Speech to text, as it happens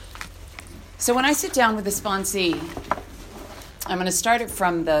So when I sit down with a sponsee, I'm going to start it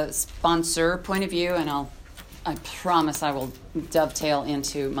from the sponsor point of view, and I promise I will dovetail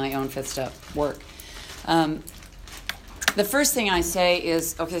into my own fifth step work. The first thing I say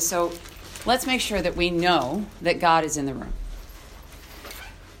is, okay, so let's make sure that we know that God is in the room.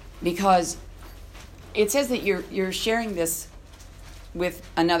 Because it says that you're sharing this with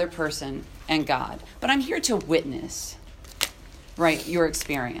another person and God. But I'm here to witness, right, your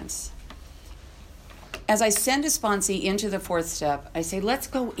experience. As I send a sponsee into the fourth step, I say, let's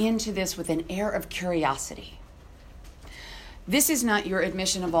go into this with an air of curiosity. This is not your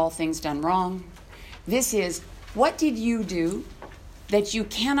admission of all things done wrong. This is, what did you do that you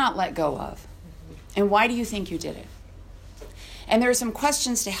cannot let go of? And why do you think you did it? And there are some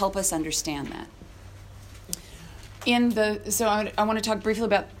questions to help us understand that. So I want to talk briefly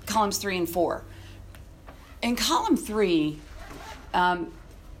about columns 3 and 4. In column 3,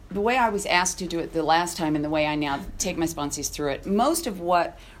 the way I was asked to do it the last time and the way I now take my sponsees through it, most of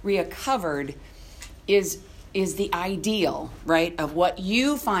what Ria covered is the ideal, right, of what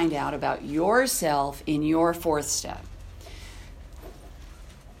you find out about yourself in your fourth step.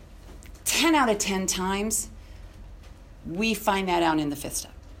 10 out of 10 times, we find that out in the fifth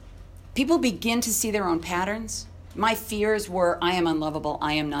step. People begin to see their own patterns. My fears were, I am unlovable,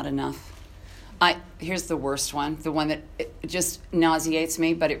 I am not enough. Here's the worst one, the one that it just nauseates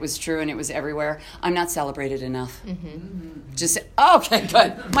me, but it was true and it was everywhere. I'm not celebrated enough. Mm-hmm. Just, okay,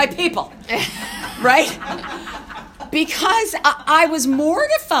 good. My people, right? Because I was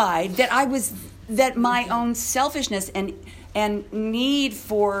mortified that my own selfishness and need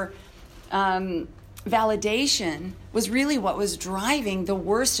for validation was really what was driving the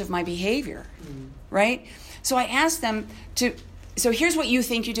worst of my behavior, right? So I asked them so here's what you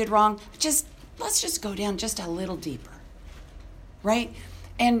think you did wrong. Let's just go down just a little deeper, right?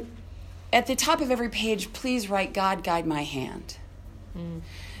 And at the top of every page, please write, God, guide my hand.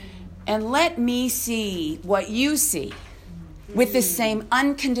 And let me see what you see with the same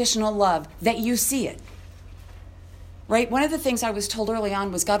unconditional love that you see it, right? One of the things I was told early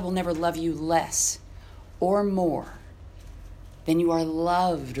on was God will never love you less or more than you are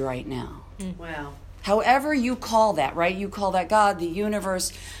loved right now. Wow. However you call that, right? You call that God, the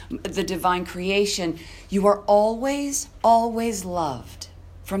universe, the divine creation. You are always, always loved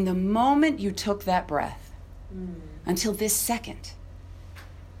from the moment you took that breath until this second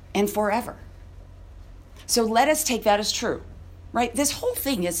and forever. So let us take that as true, right? This whole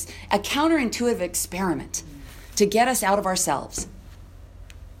thing is a counterintuitive experiment to get us out of ourselves.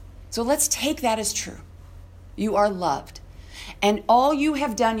 So let's take that as true. You are loved. And all you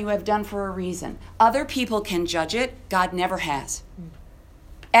have done for a reason. Other people can judge it. God never has.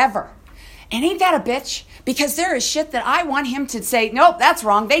 Ever. And ain't that a bitch? Because there is shit that I want him to say, nope, that's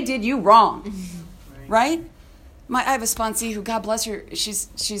wrong. They did you wrong. Right? I have a sponsee who, God bless her,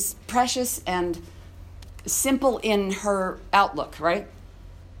 she's precious and simple in her outlook, right?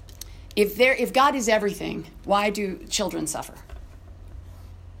 If God is everything, why do children suffer?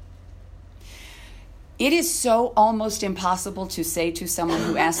 It is so almost impossible to say to someone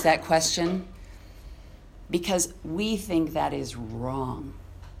who asks that question because we think that is wrong.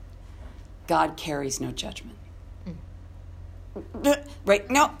 God carries no judgment. Right?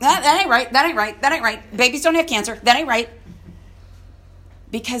 No, that ain't right. That ain't right. That ain't right. Babies don't have cancer. That ain't right.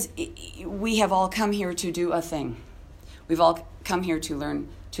 Because we have all come here to do a thing. We've all come here to learn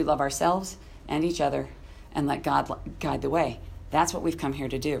to love ourselves and each other and let God guide the way. That's what we've come here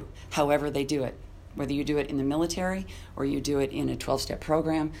to do, however they do it. Whether you do it in the military, or you do it in a 12-step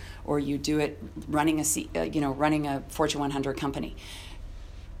program, or you do it running a Fortune 100 company,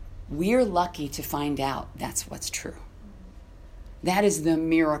 we're lucky to find out that's what's true. That is the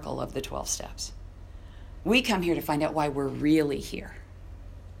miracle of the 12 steps. We come here to find out why we're really here,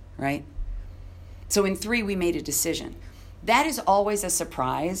 right? So in 3, we made a decision. That is always a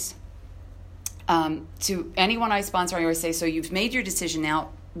surprise to anyone I sponsor. I always say, so you've made your decision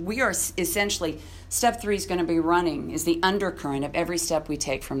now. We are essentially, step 3 is going to be is the undercurrent of every step we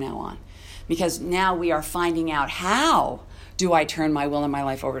take from now on. Because now we are finding out, how do I turn my will and my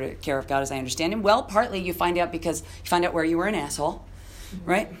life over to the care of God as I understand Him? Well, partly you find out because you find out where you were an asshole,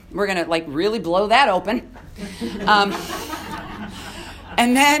 right? We're going to really blow that open.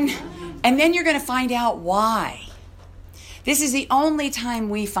 And then you're going to find out why. This is the only time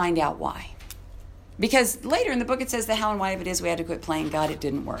we find out why. Because later in the book it says the how and why of it is we had to quit playing God, it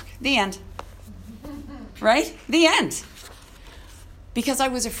didn't work. The end. Right? The end. Because I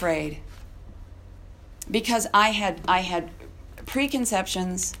was afraid. Because I had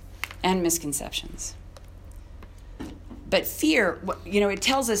preconceptions and misconceptions. But fear, it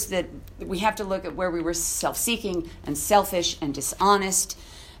tells us that we have to look at where we were self-seeking and selfish and dishonest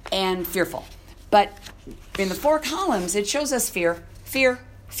and fearful. But in the 4 columns, it shows us fear, fear,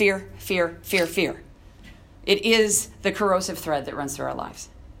 fear, fear, fear, fear. It is the corrosive thread that runs through our lives.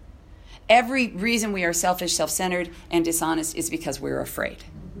 Every reason we are selfish, self-centered, and dishonest is because we're afraid.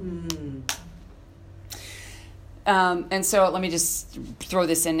 And so let me just throw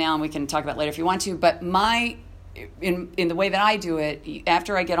this in now, and we can talk about it later if you want to. But in the way that I do it,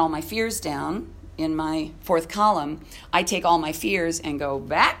 after I get all my fears down in my 4th column, I take all my fears and go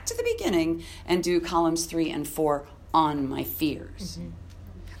back to the beginning and do columns 3 and 4 on my fears.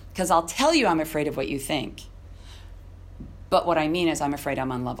 Because I'll tell you I'm afraid of what you think, but what I mean is I'm afraid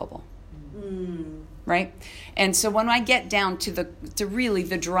I'm unlovable. Right? And so when I get down to really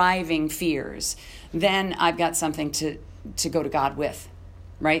the driving fears, then I've got something to go to God with,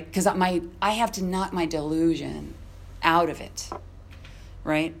 right? Because I have to knock my delusion out of it,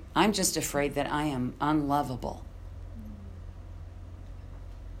 right? I'm just afraid that I am unlovable.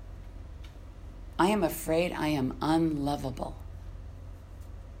 I am afraid I am unlovable.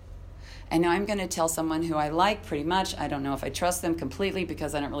 And now I'm going to tell someone who I like pretty much. I don't know if I trust them completely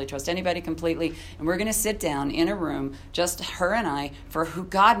because I don't really trust anybody completely. And we're going to sit down in a room, just her and I, for who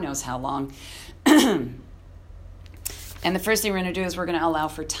God knows how long. And the first thing we're going to do is we're going to allow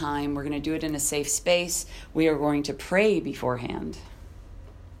for time. We're going to do it in a safe space. We are going to pray beforehand.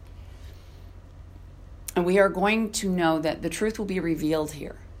 And we are going to know that the truth will be revealed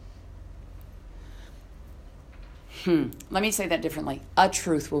here. Let me say that differently. A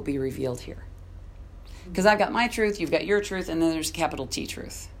truth will be revealed here. Because I've got my truth, you've got your truth, and then there's capital T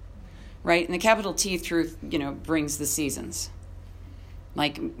truth. Right? And the capital T truth, brings the seasons.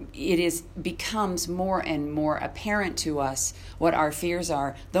 Like, becomes more and more apparent to us what our fears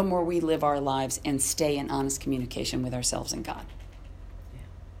are, the more we live our lives and stay in honest communication with ourselves and God.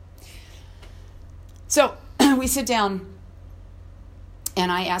 So, we sit down,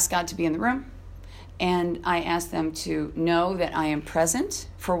 and I ask God to be in the room. And I ask them to know that I am present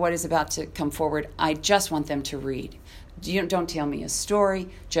for what is about to come forward. I just want them to read. Don't tell me a story.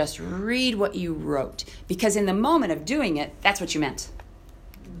 Just read what you wrote. Because in the moment of doing it, that's what you meant.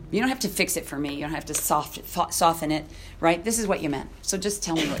 You don't have to fix it for me. You don't have to soften it, right? This is what you meant. So just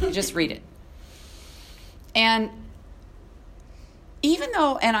tell me just read it. And even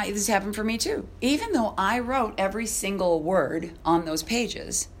though, this happened for me too, even though I wrote every single word on those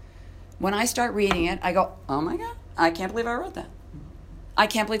pages, when I start reading it, I go, oh my God, I can't believe I wrote that. I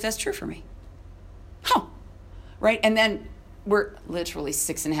can't believe that's true for me. Right? And then we're literally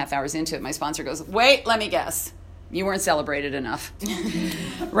 6.5 hours into it. My sponsor goes, wait, let me guess. You weren't celebrated enough.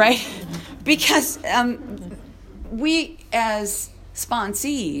 Right? Because we as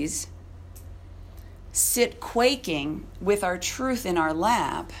sponsees sit quaking with our truth in our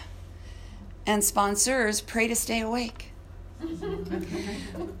lap, and sponsors pray to stay awake.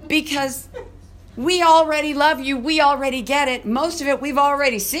 Because we already love you, we already get it. Most of it we've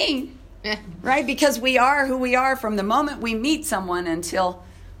already seen, right? Because we are who we are from the moment we meet someone until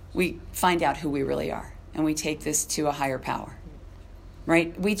we find out who we really are. And we take this to a higher power,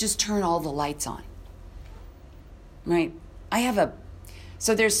 right? We just turn all the lights on, right?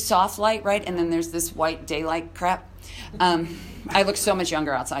 So there's soft light, right? And then there's this white daylight crap. I look so much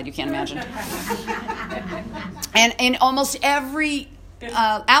younger outside, you can't imagine. And in almost every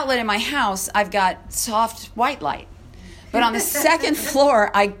outlet in my house, I've got soft white light. But on the second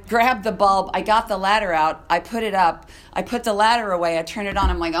floor, I grabbed the bulb, I got the ladder out, I put it up, I put the ladder away, I turn it on,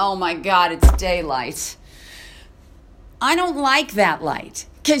 I'm like, oh my God, it's daylight. I don't like that light,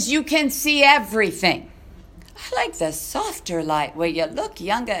 because you can see everything. I like the softer light where you look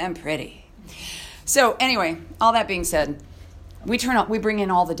younger and pretty. So anyway, all that being said, we bring in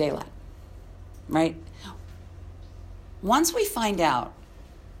all the daylight, right? Once we find out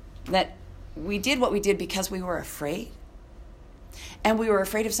that we did what we did because we were afraid, and we were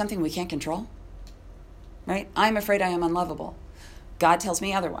afraid of something we can't control, right? I'm afraid I am unlovable. God tells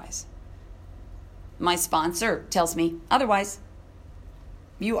me otherwise. My sponsor tells me otherwise.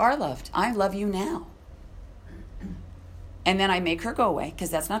 You are loved. I love you now. And then I make her go away, because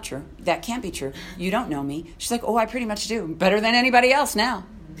that's not true. That can't be true. You don't know me. She's like, oh, I pretty much do. Better than anybody else now.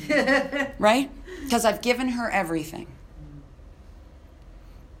 Right? Because I've given her everything.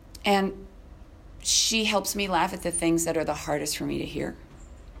 And she helps me laugh at the things that are the hardest for me to hear.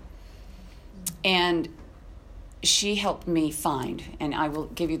 And she helped me find, and I will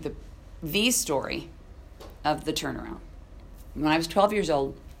give you the story of the turnaround. When I was 12 years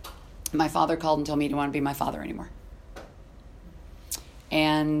old, my father called and told me he didn't want to be my father anymore.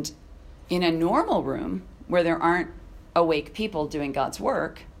 And in a normal room where there aren't awake people doing God's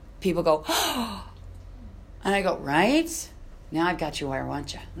work, people go, oh, and I go, right? Now I've got you where I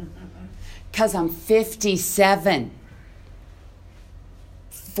want you. Because I'm 57.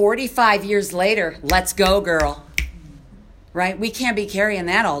 45 years later, let's go, girl. Right? We can't be carrying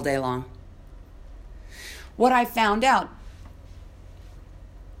that all day long. What I found out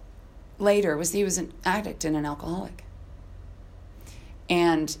later was he was an addict and an alcoholic.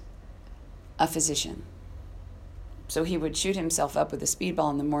 And a physician. So he would shoot himself up with a speedball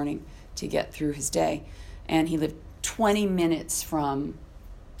in the morning to get through his day. And he lived 20 minutes from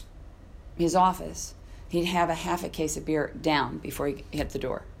his office. He'd have a half a case of beer down before he hit the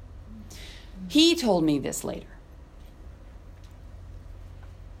door. He told me this later.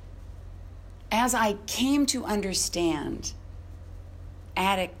 As I came to understand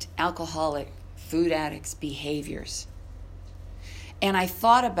addict, alcoholic, food addicts' behaviors, and I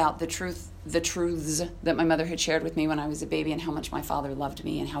thought about the truths that my mother had shared with me when I was a baby and how much my father loved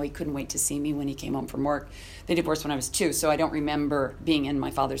me and how he couldn't wait to see me when he came home from work. They divorced when I was 2, so I don't remember being in my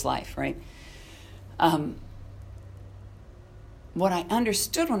father's life, right? What I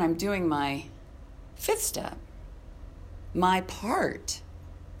understood when I'm doing my 5th step, my part,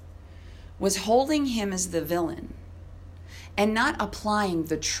 was holding him as the villain and not applying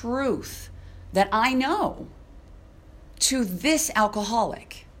the truth that I know to this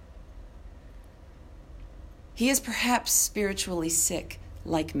alcoholic. He is perhaps spiritually sick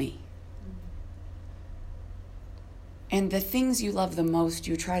like me. And the things you love the most,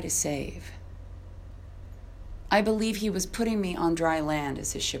 you try to save. I believe he was putting me on dry land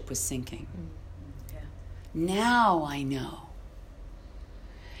as his ship was sinking. Yeah. Now I know.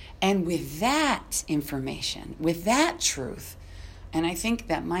 And with that information, with that truth, and I think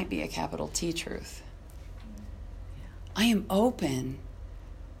that might be a capital T truth, I am open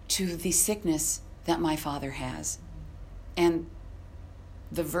to the sickness that my father has and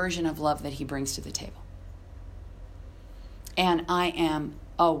the version of love that he brings to the table. And I am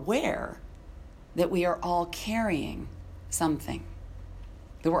aware that we are all carrying something,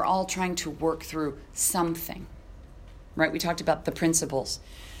 that we're all trying to work through something, right? We talked about the principles.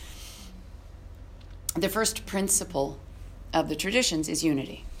 The first principle of the traditions is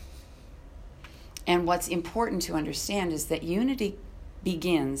unity. And what's important to understand is that unity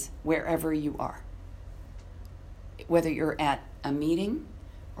begins wherever you are. Whether you're at a meeting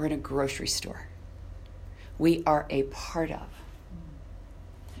or in a grocery store, we are a part of.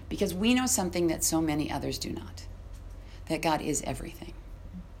 Because we know something that so many others do not, that God is everything.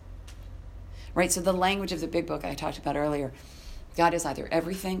 Right? So the language of the big book I talked about earlier, God is either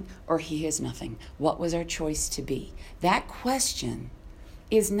everything or he is nothing. What was our choice to be? That question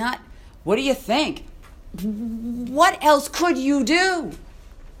is not, what do you think? What else could you do?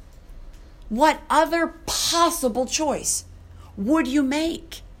 What other possible choice would you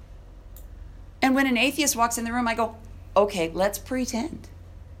make? And when an atheist walks in the room, I go, okay, let's pretend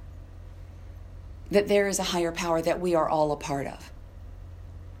that there is a higher power that we are all a part of.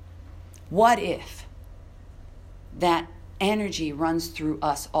 What if that energy runs through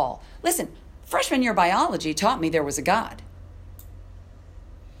us all? Listen, freshman year biology taught me there was a God.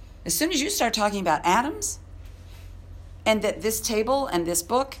 As soon as you start talking about atoms, and that this table and this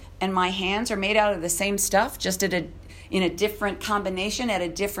book and my hands are made out of the same stuff, just in a different combination at a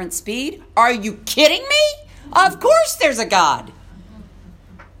different speed, are you kidding me? Of course there's a God.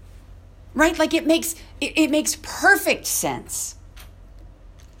 Right? Like it makes perfect sense.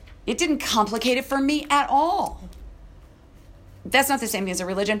 It didn't complicate it for me at all. That's not the same thing as a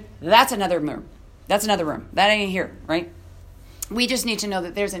religion. That's another room. That's another room. That ain't here, right? We just need to know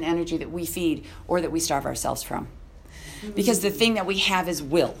that there's an energy that we feed or that we starve ourselves from. Because the thing that we have is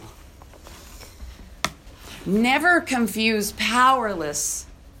will. Never confuse powerless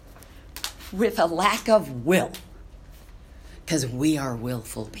with a lack of will. Because we are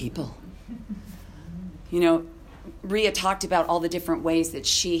willful people. You know, Rhea talked about all the different ways that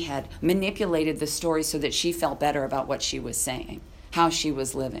she had manipulated the story so that she felt better about what she was saying, how she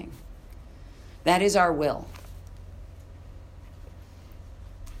was living. That is our will.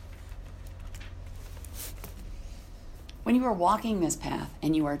 When you are walking this path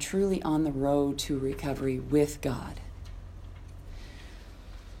and you are truly on the road to recovery with God,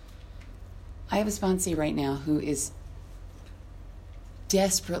 I have a sponsee right now who is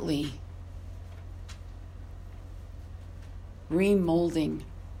desperately remolding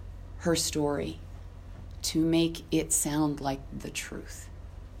her story to make it sound like the truth.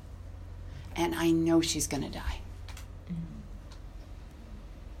 And I know she's going to die.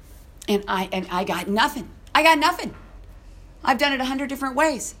 And I got nothing. I got nothing. I've done it 100 different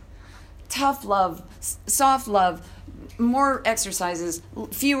ways. Tough love, soft love, more exercises,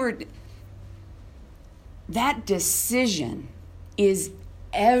 fewer. That decision is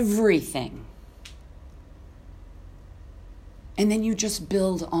everything. And then you just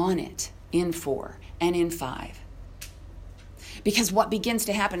build on it in 4 and in 5. Because what begins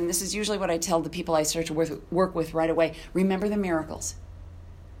to happen, and this is usually what I tell the people I start to work with right away, remember the miracles.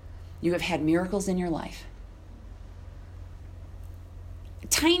 You have had miracles in your life.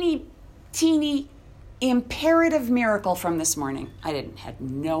 Tiny, teeny, imperative miracle from this morning. I had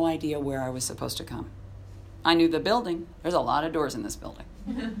no idea where I was supposed to come. I knew the building. There's a lot of doors in this building.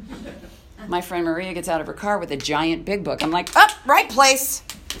 My friend Maria gets out of her car with a giant big book. I'm like, right place,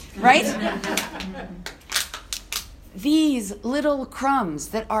 right? These little crumbs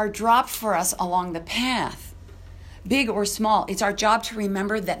that are dropped for us along the path, big or small, it's our job to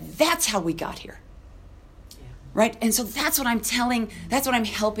remember that that's how we got here. Right? And so that's what I'm helping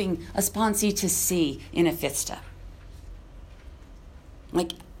a sponsee to see in a 5th step.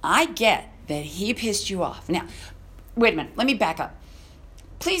 Like, I get that he pissed you off. Now, wait a minute, let me back up.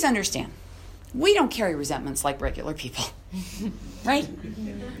 Please understand, we don't carry resentments like regular people. Right?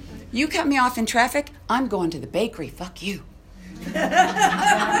 You cut me off in traffic, I'm going to the bakery, fuck you.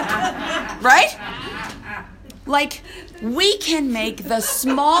 Right? Like, we can make the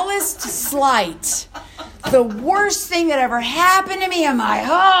smallest slight the worst thing that ever happened to me in my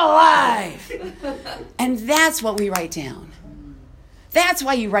whole life. And that's what we write down. That's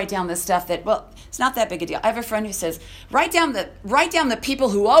why you write down this stuff that, well, it's not that big a deal. I have a friend who says, write down the people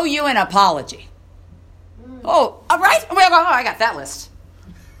who owe you an apology. Oh, all right? Oh, I got that list.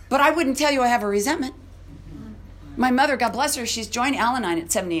 But I wouldn't tell you I have a resentment. My mother, God bless her, she's joined Al-Anon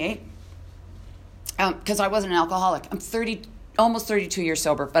at 78. Because I wasn't an alcoholic. I'm almost 32 years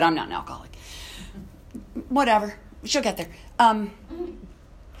sober, but I'm not an alcoholic. Whatever. She'll get there.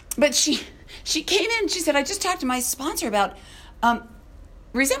 But she came in and she said, I just talked to my sponsor about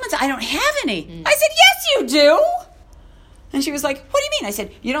resentments. I don't have any. I said, yes, you do. And she was like, what do you mean? I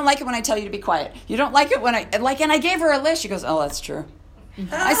said, you don't like it when I tell you to be quiet. You don't like it when and I gave her a list. She goes, oh, that's true.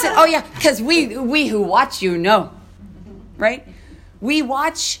 I said, oh, yeah, because we who watch you know. Right? We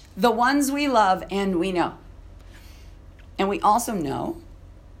watch the ones we love and we know. And we also know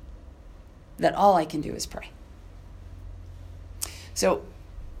that all I can do is pray. So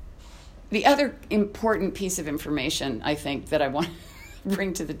the other important piece of information, I think, that I want to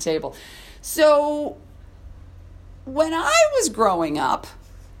bring to the table. So when I was growing up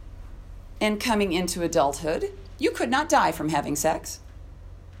and coming into adulthood, you could not die from having sex.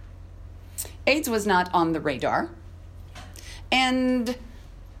 AIDS was not on the radar. And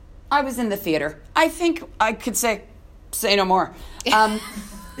I was in the theater. I think I could say no more. Right?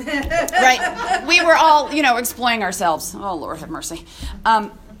 We were all, exploring ourselves. Oh, Lord have mercy.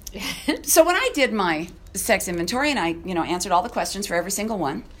 So when I did my sex inventory and I, answered all the questions for every single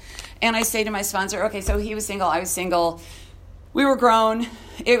one, and I say to my sponsor, okay, so he was single, I was single, we were grown,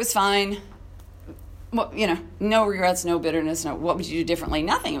 it was fine. Well, no regrets, no bitterness, no, what would you do differently?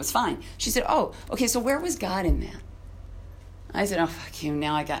 Nothing, it was fine. She said, oh, okay, so where was God in that? I said, oh, fuck you,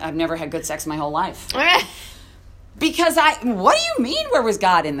 now I've never had good sex my whole life. Because what do you mean, where was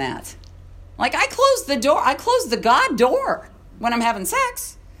God in that? Like, I closed the door, I closed the God door when I'm having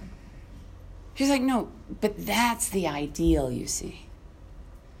sex. She's like, no, but that's the ideal, you see.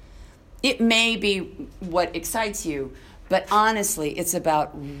 It may be what excites you, but honestly, it's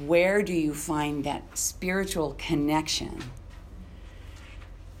about where do you find that spiritual connection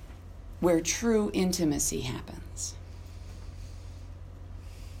where true intimacy happens.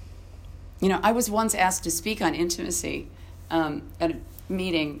 I was once asked to speak on intimacy at a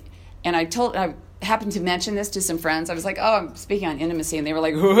meeting, and I happened to mention this to some friends. I was like, oh, I'm speaking on intimacy, and they were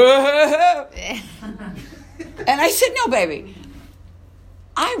like, whoa. And I said, no, baby.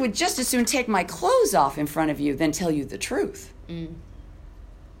 I would just as soon take my clothes off in front of you than tell you the truth.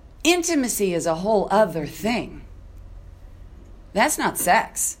 Intimacy is a whole other thing. That's not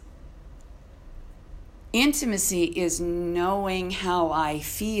sex. Intimacy is knowing how I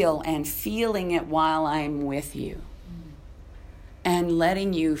feel and feeling it while I'm with you. And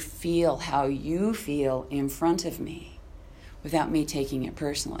letting you feel how you feel in front of me without me taking it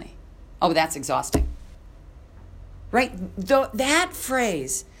personally. Oh, that's exhausting. Right? That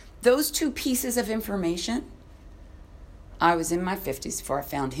phrase, those two pieces of information, I was in my 50s before I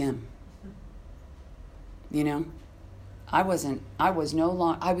found him. I was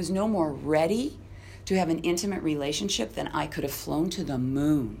no more ready to have an intimate relationship than I could have flown to the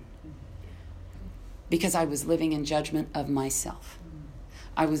moon. Because I was living in judgment of myself.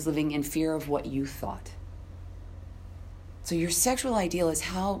 I was living in fear of what you thought. So your sexual ideal is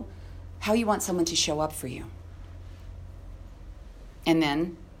how you want someone to show up for you. And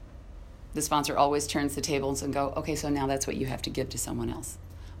then the sponsor always turns the tables and go, okay, so now that's what you have to give to someone else.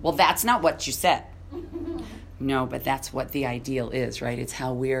 Well, that's not what you said. No, but that's what the ideal is, right? It's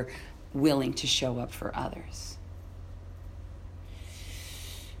how we're willing to show up for others.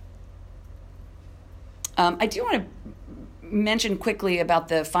 I do want to mention quickly about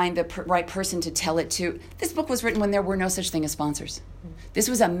the find the right person to tell it to. This book was written when there were no such thing as sponsors. This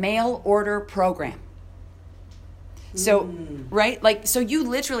was a mail order program. So, right? Like, so you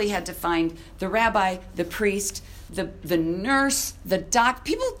literally had to find the rabbi, the priest, the nurse, the doc.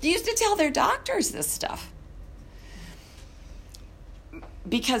 People used to tell their doctors this stuff.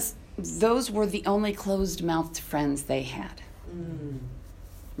 Because those were the only closed-mouthed friends they had.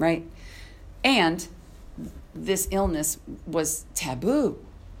 Right? And this illness was taboo.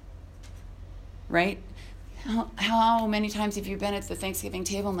 Right? How many times have you been at the Thanksgiving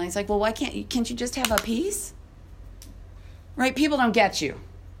table and it's like, well, why can't you just have a piece? Right? People don't get you.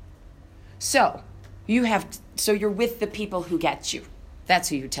 So you're with the people who get you. That's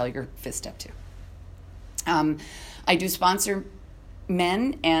who you tell your fifth step to. I do sponsor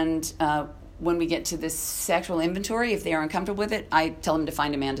men, and when we get to this sexual inventory, if they are uncomfortable with it, I tell them to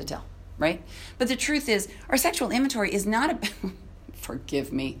find a man to tell, right? But the truth is, our sexual inventory is not about,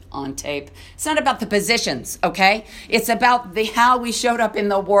 forgive me on tape, it's not about the positions, okay? It's about how we showed up in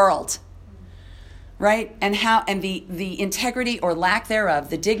the world, right? And the integrity or lack thereof,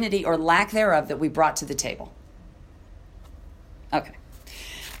 the dignity or lack thereof that we brought to the table. Okay.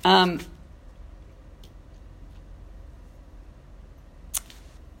 I'm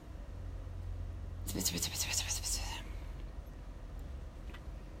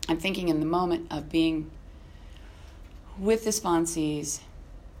thinking in the moment of being with the sponsees.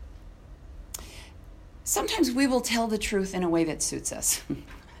 Sometimes we will tell the truth in a way that suits us.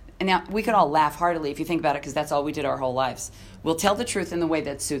 And now, we could all laugh heartily if you think about it, because that's all we did our whole lives. We'll tell the truth in the way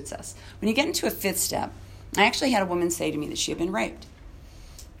that suits us. When you get into a fifth step, I actually had a woman say to me that she had been raped.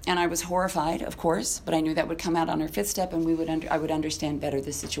 And I was horrified, of course, but I knew that would come out on her fifth step, and I would understand better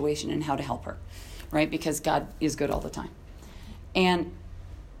the situation and how to help her, right? Because God is good all the time. And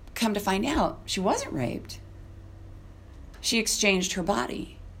come to find out, she wasn't raped. She exchanged her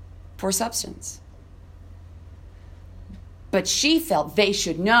body for substance. But she felt they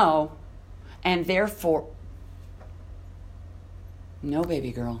should know, and therefore, no,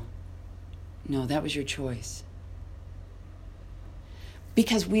 baby girl. No, that was your choice.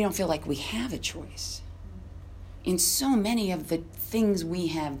 Because we don't feel like we have a choice in so many of the things we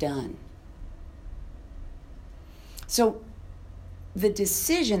have done. So the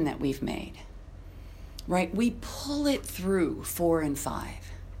decision that we've made, right, we pull it through 4 and 5.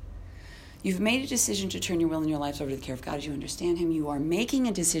 You've made a decision to turn your will and your lives over to the care of God as you understand Him. You are making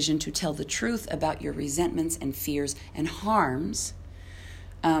a decision to tell the truth about your resentments and fears and harms.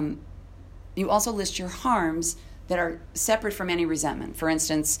 You also list your harms that are separate from any resentment. For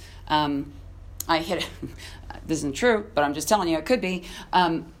instance, I hit, this isn't true, but I'm just telling you, it could be.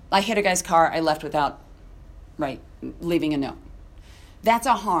 I hit a guy's car, I left without, leaving a note. That's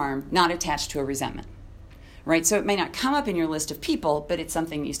a harm not attached to a resentment, right? So it may not come up in your list of people, but it's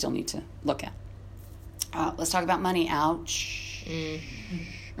something you still need to look at. Let's talk about money. Ouch.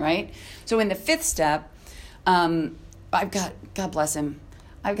 Right? So in the fifth step, I've got, God bless him,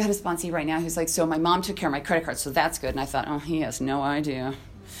 I've got a sponsee right now who's like, so my mom took care of my credit card, so that's good. And I thought, oh, he has no idea,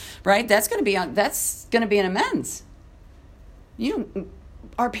 right? That's going to be an amends.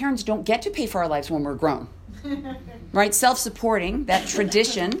 Our parents don't get to pay for our lives when we're grown, right? Self-supporting, that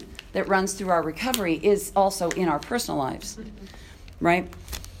tradition that runs through our recovery is also in our personal lives, right?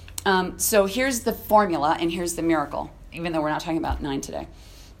 So here's the formula and here's the miracle, even though we're not talking about 9 today.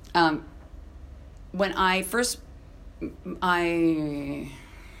 When I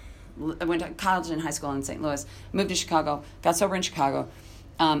went to college and high school in St. Louis, moved to Chicago, got sober in Chicago.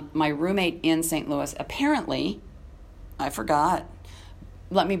 My roommate in St. Louis, apparently, I forgot,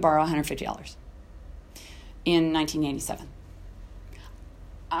 let me borrow $150 in 1987.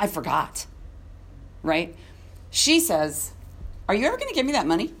 I forgot, right? She says, are you ever going to give me that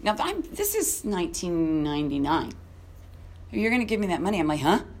money? Now, this is 1999. You're going to give me that money? I'm like,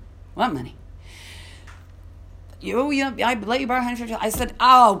 huh? What money? I let you borrow $150. I said,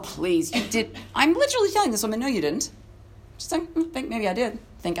 oh, please, you did. I'm literally telling this woman, no, you didn't. She's like, think maybe I did.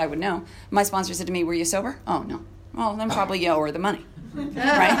 Think I would know. My sponsor said to me, were you sober? Oh, no. Well, then probably you owe her the money.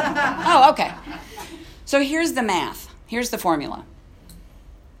 Right? Oh, okay. So here's the math. Here's the formula.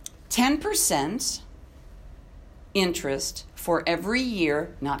 10% interest for every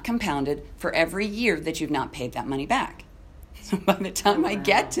year, not compounded, for every year that you've not paid that money back. So by the time I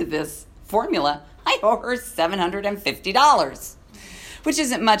get to this formula, I owe her $750. which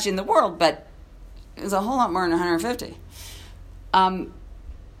isn't much in the world, but it was a whole lot more than 150.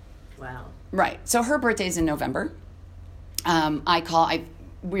 Wow. Right. So her birthday's in November.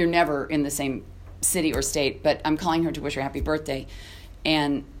 We're never in the same city or state, but I'm calling her to wish her happy birthday.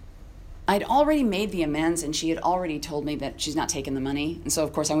 And I'd already made the amends, and she had already told me that she's not taking the money. And so,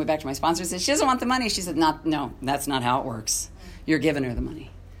 of course, I went back to my sponsor and said, she doesn't want the money. She said, no, that's not how it works. You're giving her the money.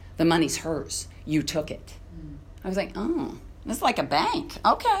 The money's hers. You took it. I was like, oh, it's like a bank.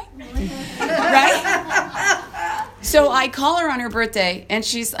 Okay. Right? So I call her on her birthday, and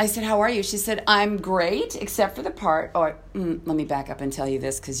I said, how are you? She said, I'm great, except for the part, let me back up and tell you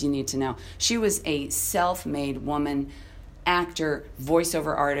this because you need to know. She was a self-made woman, actor,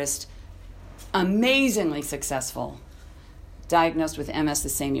 voiceover artist, amazingly successful, diagnosed with MS the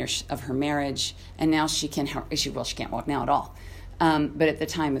same year of her marriage, and now she can't walk now at all. But at the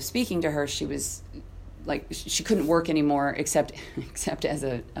time of speaking to her, she was like, she couldn't work anymore except as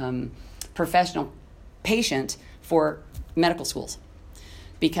a professional patient for medical schools,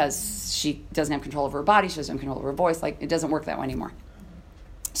 because she doesn't have control over her body, she doesn't have control over her voice. Like, it doesn't work that way anymore.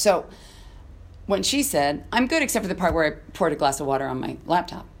 So when she said, I'm good except for the part where I poured a glass of water on my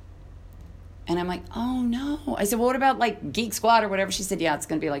laptop. And I'm like, oh no. I said, well, what about like Geek Squad or whatever? She said, yeah, it's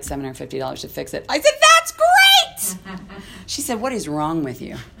going to be like $750 to fix it. I said, that's great. She said, what is wrong with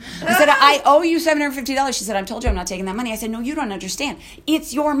you? I said, I owe you $750. She said, I've told you I'm not taking that money. I said, no, you don't understand.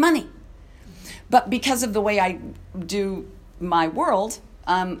 It's your money. But because of the way I do my world,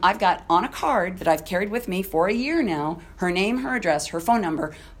 I've got on a card that I've carried with me for a year now, her name, her address, her phone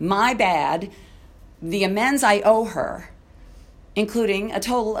number, my bad, the amends I owe her, including a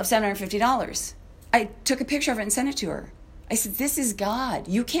total of $750. I took a picture of it and sent it to her. I said, this is God.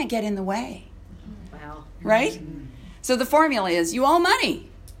 You can't get in the way. Wow. Right? So the formula is, you owe money.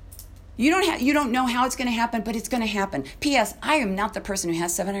 You don't know how it's going to happen, but it's going to happen. P.S. I am not the person who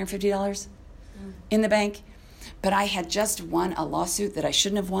has $750 in the bank, but I had just won a lawsuit that I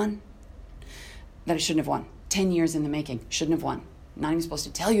shouldn't have won. 10 years in the making. Shouldn't have won. Not even supposed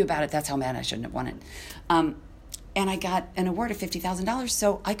to tell you about it. That's how mad I shouldn't have won it. And I got an award of $50,000,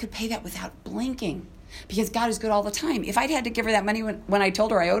 so I could pay that without blinking, because God is good all the time. If I'd had to give her that money when I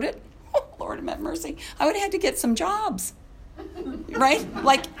told her I owed it, oh, Lord have mercy, I would have had to get some jobs, right?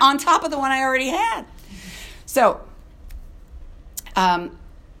 Like on top of the one I already had. So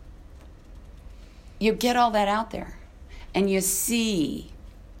you get all that out there, and you see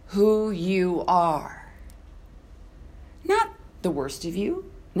who you are. Not the worst of you,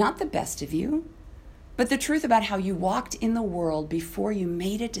 not the best of you, but the truth about how you walked in the world before you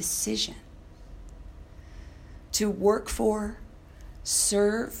made a decision to work for,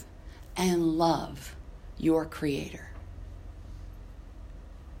 serve, and love your Creator.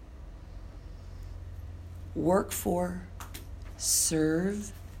 Work for,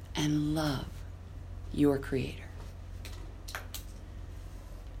 serve, and love your Creator.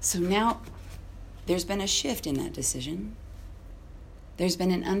 So now there's been a shift in that decision. There's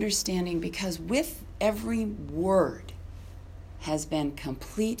been an understanding, because with every word has been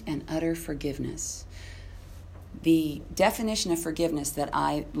complete and utter forgiveness. The definition of forgiveness that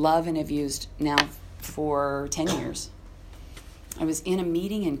I love and have used now for 10 years. I was in a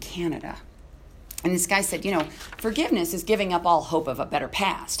meeting in Canada, and this guy said, forgiveness is giving up all hope of a better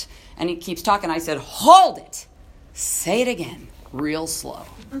past. And he keeps talking. I said, hold it. Say it again, real slow.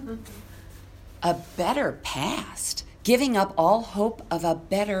 A better past. Giving up all hope of a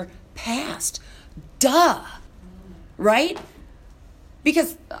better past. Duh. Right?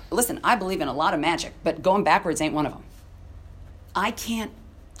 Because, listen, I believe in a lot of magic, but going backwards ain't one of them. I can't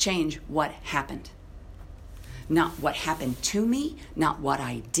change what happened. Not what happened to me, not what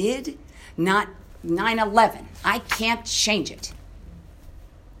I did, not 9/11. I can't change it.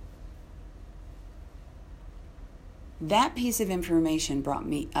 That piece of information brought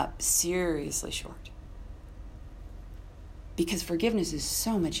me up seriously short. Because forgiveness is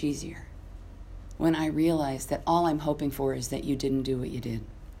so much easier when I realize that all I'm hoping for is that you didn't do what you did.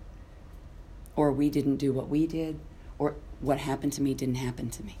 Or we didn't do what we did. Or what happened to me didn't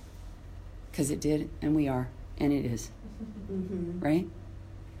happen to me. Because it did, and we are, and it is. Mm-hmm. Right?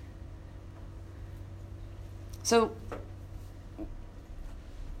 So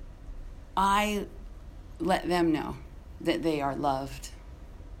I let them know that they are loved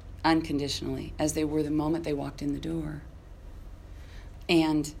unconditionally, as they were the moment they walked in the door.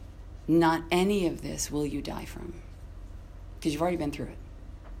 And not any of this will you die from, because you've already been through it.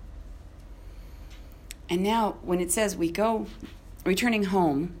 And now, when it says we go returning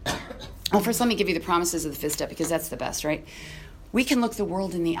home, well, first let me give you the promises of the fifth step, because that's the best, right? we can look the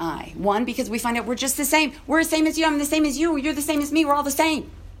world in the eye. One, because we find out we're just the same. We're the same as you. I'm the same as you. You're the same as me. We're all the same.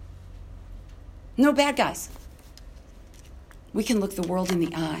 No bad guys. We can look the world in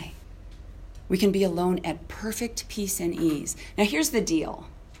the eye. We can be alone at perfect peace and ease. Now, here's the deal.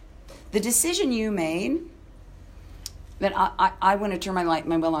 The decision you made that I want to turn my will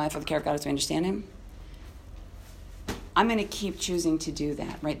and life for the care of God as we understand Him, I'm going to keep choosing to do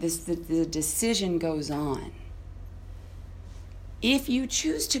that, right? The decision goes on. If you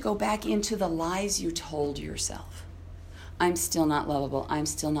choose to go back into the lies you told yourself, I'm still not lovable, I'm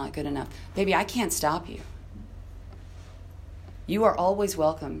still not good enough, baby, I can't stop you. You are always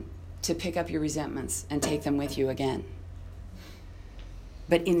welcome to pick up your resentments and take them with you again.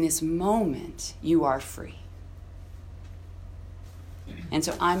 But in this moment, you are free. And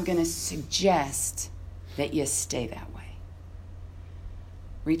so I'm going to suggest that you stay that way.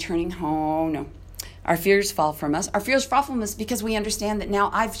 Returning home, no. Our fears fall from us. Our fears fall from us because we understand that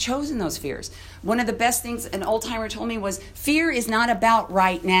now I've chosen those fears. One of the best things an old timer told me was, fear is not about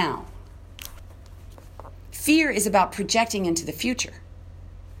right now. Fear is about projecting into the future,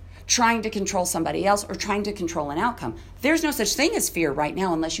 trying to control somebody else or trying to control an outcome. There's no such thing as fear right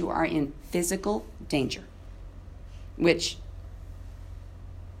now unless you are in physical danger, which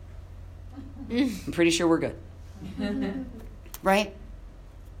I'm pretty sure we're good. Right?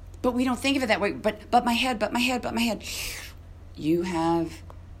 But we don't think of it that way. But my head. You have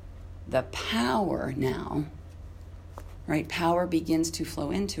the power now, right? Power begins to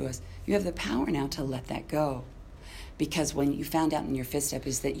flow into us. You have the power now to let that go. Because when you found out in your fifth step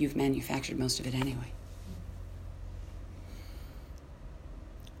is that you've manufactured most of it anyway.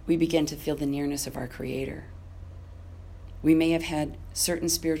 We begin to feel the nearness of our Creator. We may have had certain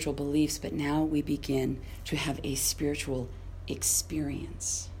spiritual beliefs, but now we begin to have a spiritual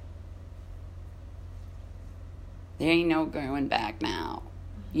experience. There ain't no going back now.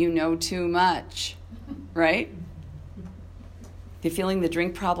 You know too much, right? The feeling the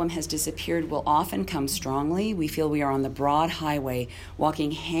drink problem has disappeared will often come strongly. We feel we are on the broad highway,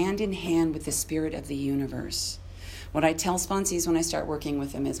 walking hand in hand with the spirit of the universe. What I tell sponsees when I start working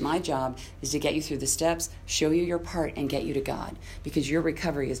with them is my job is to get you through the steps, show you your part, and get you to God, because your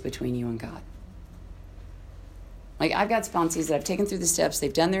recovery is between you and God. Like, I've got sponsees that I've taken through the steps,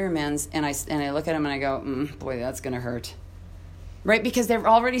 they've done their amends, and I look at them and I go, boy, that's going to hurt. Right? Because they've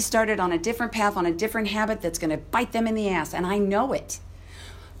already started on a different path, on a different habit that's going to bite them in the ass, and I know it.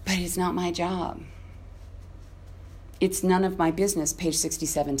 But it's not my job. It's none of my business. Page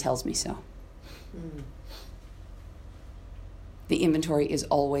 67 tells me so. The inventory is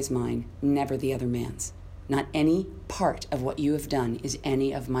always mine, never the other man's. Not any part of what you have done is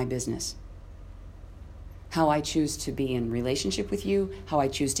any of my business. How I choose to be in relationship with you, how I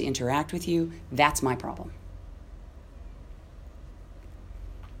choose to interact with you, that's my problem.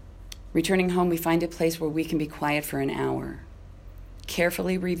 Returning home, we find a place where we can be quiet for an hour,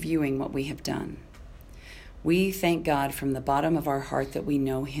 carefully reviewing what we have done. We thank God from the bottom of our heart that we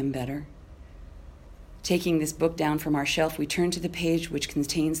know Him better. Taking this book down from our shelf, we turn to the page which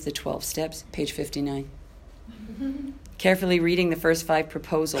contains the 12 steps, page 59. Carefully reading the first 5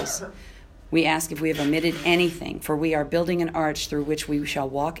 proposals, we ask if we have omitted anything, for we are building an arch through which we shall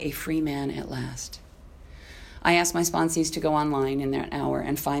walk a free man at last. I ask my sponsees to go online in that hour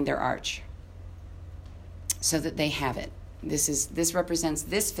and find their arch so that they have it. This represents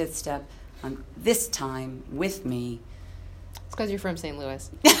this 5th step on this time with me. It's because you're from St.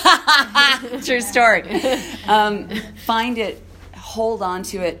 Louis. True story. Find it, hold on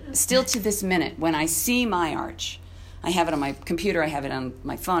to it, still to this minute. When I see my arch, I have it on my computer, I have it on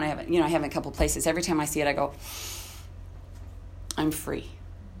my phone, I have it in a couple places. Every time I see it, I go, I'm free.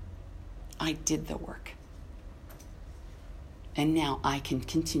 I did the work. And now I can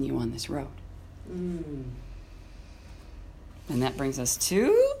continue on this road. And that brings us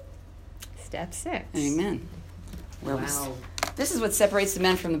to Step 6. Amen. This is what separates the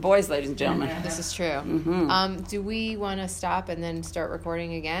men from the boys, ladies and gentlemen. This is true. Mm-hmm. Do we want to stop and then start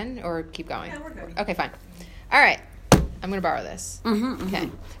recording again, or keep going? Yeah, we're good. Okay, fine. All right. I'm going to borrow this. Okay.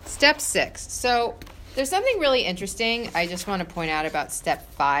 Step 6. So there's something really interesting I just want to point out about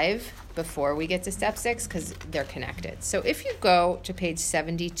step 5 before we get to step 6, because they're connected. So if you go to page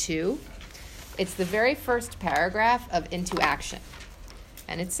 72, it's the very first paragraph of Into Action.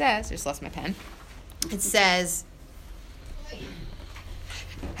 And it says, I just lost my pen. It says,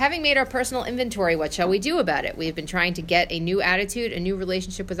 having made our personal inventory, what shall we do about it? We have been trying to get a new attitude, a new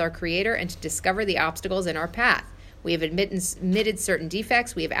relationship with our Creator, and to discover the obstacles in our path. We have admitted certain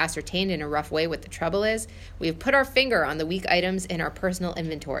defects. We have ascertained in a rough way what the trouble is. We have put our finger on the weak items in our personal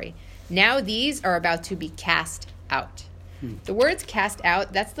inventory. Now these are about to be cast out. The words cast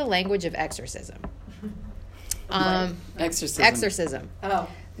out, that's the language of exorcism. Exorcism. Exorcism. Oh.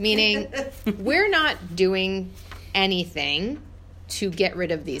 Meaning, we're not doing anything to get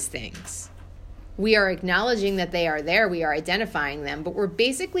rid of these things. We are acknowledging that they are there. We are identifying them, but we're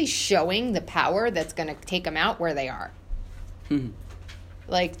basically showing the power that's going to take them out where they are.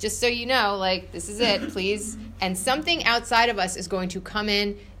 Like, just so you know, like, this is it, please. And something outside of us is going to come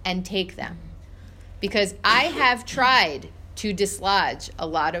in and take them. Because I have tried to dislodge a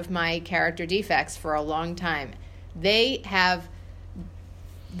lot of my character defects for a long time. They're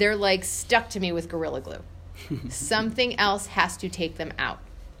like stuck to me with Gorilla Glue. Something else has to take them out.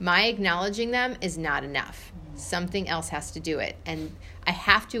 My acknowledging them is not enough. Something else has to do it. And I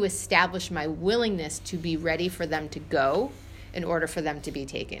have to establish my willingness to be ready for them to go in order for them to be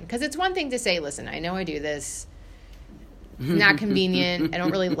taken. Because it's one thing to say, listen, I know I do this. Not convenient. I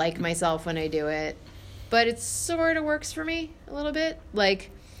don't really like myself when I do it. But it sort of works for me a little bit.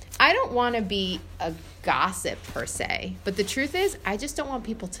 Like, I don't want to be a gossip per se, but the truth is, I just don't want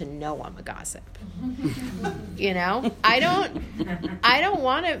people to know I'm a gossip. You know, I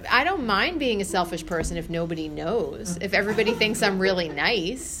don't mind being a selfish person if nobody knows. If everybody thinks I'm really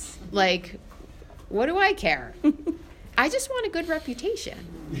nice, like, what do I care? I just want a good reputation.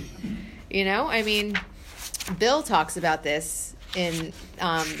 You know, I mean, Bill talks about this in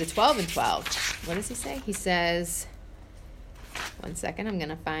the 12 and 12. What does he say? He says, one second, I'm going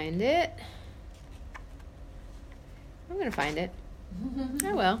to find it.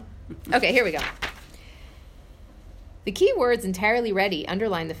 I will. Okay, here we go. The key words entirely ready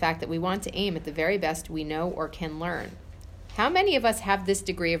underline the fact that we want to aim at the very best we know or can learn. How many of us have this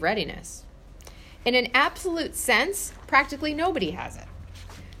degree of readiness? In an absolute sense, practically nobody has it.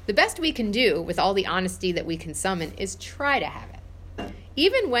 The best we can do, with all the honesty that we can summon, is try to have it.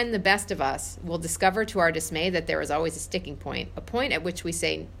 Even when the best of us will discover to our dismay that there is always a sticking point, a point at which we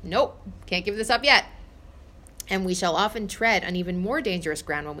say, nope, can't give this up yet. And we shall often tread on even more dangerous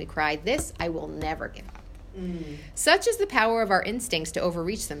ground when we cry, this I will never give up. Such is the power of our instincts to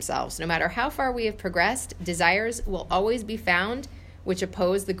overreach themselves. No matter how far we have progressed, desires will always be found which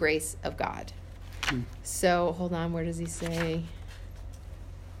oppose the grace of God. So, hold on, where does he say?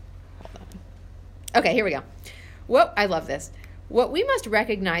 Hold on. Okay, here we go. I love this. What we must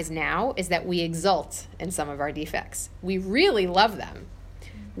recognize now is that we exult in some of our defects. We really love them.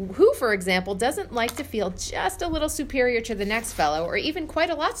 Who, for example, doesn't like to feel just a little superior to the next fellow, or even quite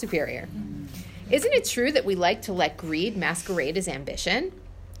a lot superior? Isn't it true that we like to let greed masquerade as ambition?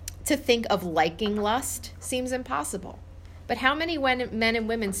 To think of liking lust seems impossible. But how many men and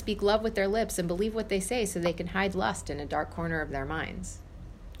women speak love with their lips and believe what they say so they can hide lust in a dark corner of their minds?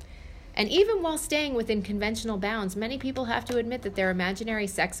 And even while staying within conventional bounds, many people have to admit that their imaginary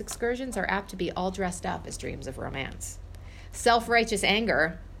sex excursions are apt to be all dressed up as dreams of romance. Self-righteous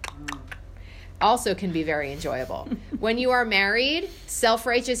anger also can be very enjoyable. When you are married,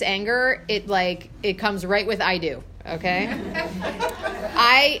 self-righteous anger, it comes right with I do, okay?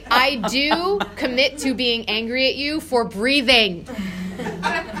 I do commit to being angry at you for breathing.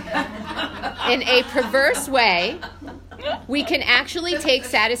 In a perverse way, we can actually take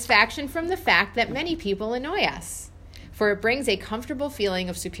satisfaction from the fact that many people annoy us, for it brings a comfortable feeling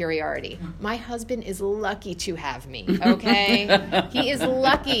of superiority. My husband is lucky to have me, okay? He is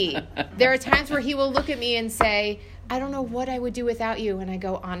lucky. There are times where he will look at me and say, I don't know what I would do without you. And I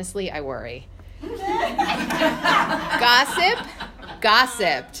go, honestly, I worry.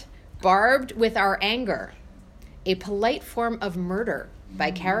 Gossiped, barbed with our anger. A polite form of murder by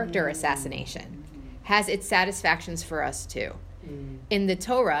character assassination has its satisfactions for us too. In the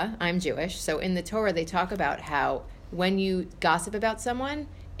Torah, I'm Jewish, so in the Torah they talk about how when you gossip about someone,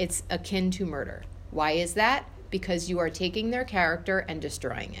 it's akin to murder. Why is that? Because you are taking their character and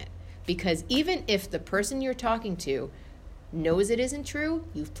destroying it. Because even if the person you're talking to knows it isn't true,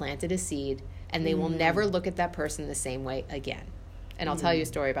 you've planted a seed, and they will never look at that person the same way again. And I'll tell you a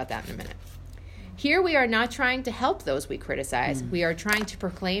story about that in a minute. Here we are not trying to help those we criticize. We are trying to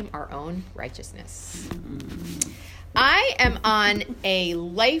proclaim our own righteousness. I am on a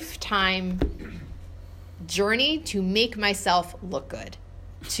lifetime journey to make myself look good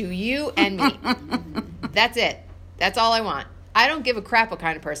to you and me. That's it. That's all I want. I don't give a crap what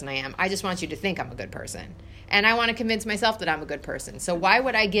kind of person I am. I just want you to think I'm a good person. And I want to convince myself that I'm a good person. So why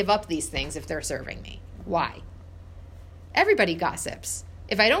would I give up these things if they're serving me? Why? Everybody gossips.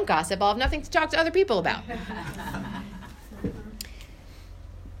 If I don't gossip, I'll have nothing to talk to other people about.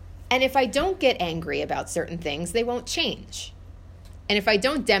 And if I don't get angry about certain things, they won't change. And if I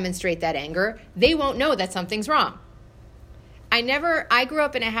don't demonstrate that anger, they won't know that something's wrong. I grew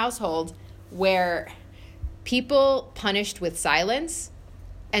up in a household where people punished with silence.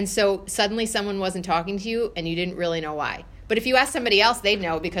 And so suddenly someone wasn't talking to you and you didn't really know why. But if you ask somebody else, they'd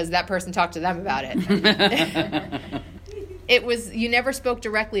know because that person talked to them about it. You never spoke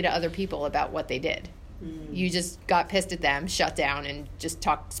directly to other people about what they did. You just got pissed at them, shut down, and just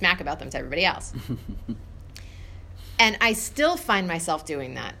talked smack about them to everybody else. And I still find myself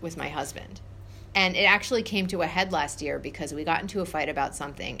doing that with my husband. And it actually came to a head last year because we got into a fight about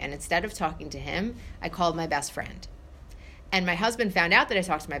something. And instead of talking to him, I called my best friend. And my husband found out that I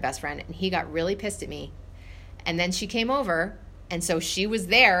talked to my best friend, and he got really pissed at me. And then she came over, and so she was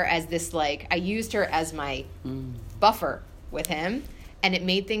there as this, like, I used her as my buffer with him, and it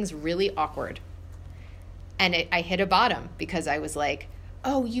made things really awkward. And I hit a bottom because I was like,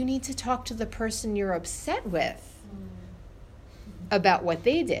 oh, you need to talk to the person you're upset with about what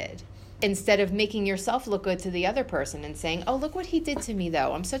they did, instead of making yourself look good to the other person and saying, oh, look what he did to me,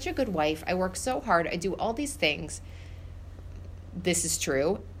 though. I'm such a good wife. I work so hard. I do all these things. This is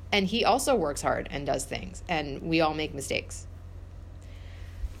true. And he also works hard and does things. And we all make mistakes.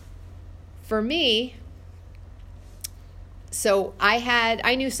 For me, so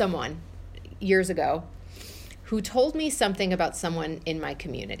I knew someone years ago who told me something about someone in my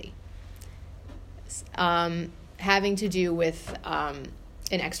community, having to do with an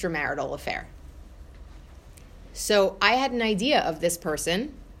extramarital affair. So I had an idea of this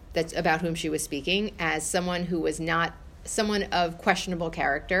person that's about whom she was speaking as someone who was not someone of questionable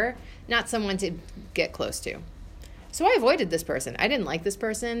character, not someone to get close to. So I avoided this person. I didn't like this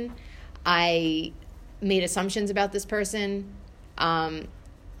person. I made assumptions about this person.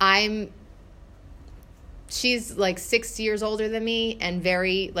 She's like 6 years older than me and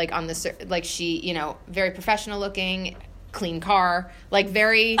very like she, very professional looking, clean car, like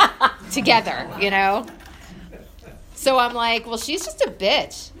very together, So I'm like, well, she's just a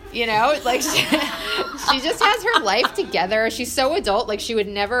bitch. Like she just has her life together. She's so adult. Like she would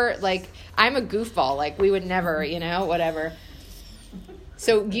never, like, I'm a goofball. Like we would never, whatever.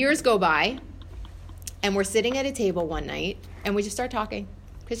 So years go by and we're sitting at a table one night and we just start talking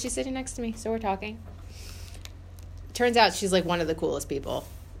because she's sitting next to me. So we're talking. Turns out she's like one of the coolest people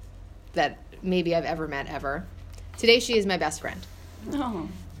that maybe I've ever met ever. Today she is my best friend. Oh.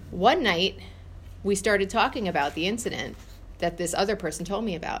 One night we started talking about the incident that this other person told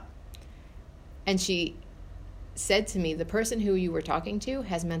me about. And she said to me, the person who you were talking to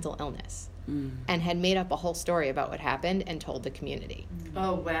has mental illness and had made up a whole story about what happened and told the community.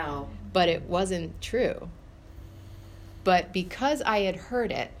 Oh, wow. But it wasn't true. But because I had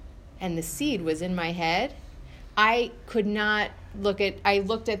heard it and the seed was in my head, I could not I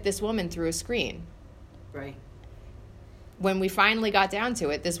looked at this woman through a screen. Right. When we finally got down to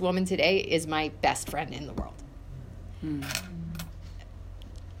it, this woman today is my best friend in the world.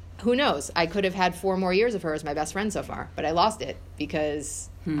 Who knows? I could have had 4 more years of her as my best friend so far, but I lost it because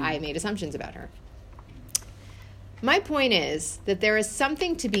I made assumptions about her. My point is that there is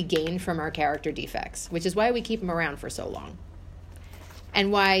something to be gained from our character defects, which is why we keep them around for so long.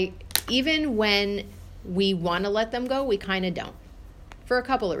 And why even when we want to let them go, we kind of don't. For a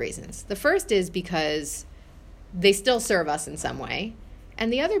couple of reasons. The first is because they still serve us in some way.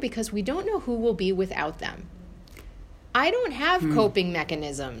 And the other because we don't know who we'll be without them. I don't have coping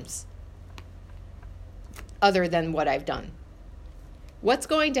mechanisms other than what I've done. What's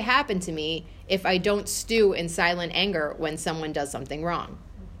going to happen to me if I don't stew in silent anger when someone does something wrong?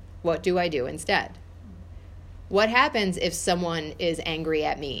 What do I do instead? What happens if someone is angry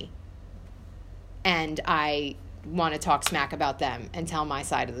at me and I want to talk smack about them and tell my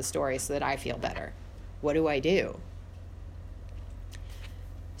side of the story so that I feel better? What do I do?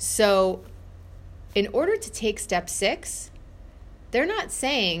 So, in order to take step 6, they're not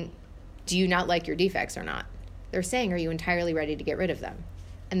saying, do you not like your defects or not? They're saying, are you entirely ready to get rid of them?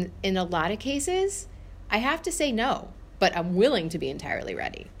 And in a lot of cases, I have to say no, but I'm willing to be entirely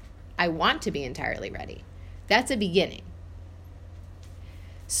ready. I want to be entirely ready. That's a beginning.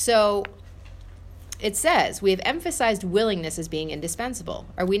 So it says, we have emphasized willingness as being indispensable.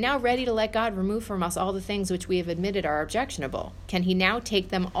 Are we now ready to let God remove from us all the things which we have admitted are objectionable? Can he now take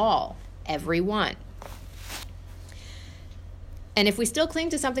them all? Every one. And if we still cling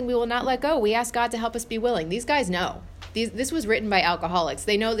to something we will not let go, we ask God to help us be willing. These guys know. This was written by alcoholics.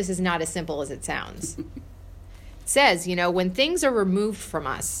 They know this is not as simple as it sounds. It says, when things are removed from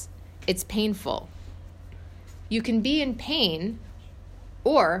us, it's painful. You can be in pain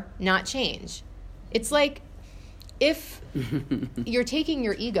or not change. It's like if you're taking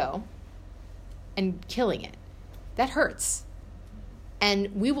your ego and killing it. That hurts.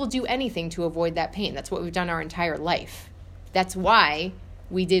 And we will do anything to avoid that pain. That's what we've done our entire life. That's why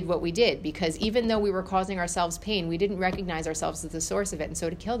we did what we did, because even though we were causing ourselves pain, we didn't recognize ourselves as the source of it. And so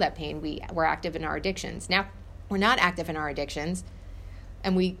to kill that pain, we were active in our addictions. Now, we're not active in our addictions,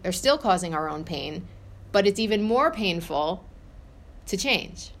 and we are still causing our own pain, but it's even more painful to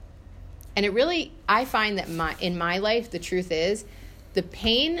change. And it really, I find that in my life, the truth is, the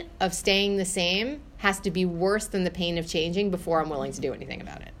pain of staying the same has to be worse than the pain of changing before I'm willing to do anything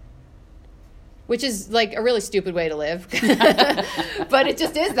about it. Which is like a really stupid way to live. But it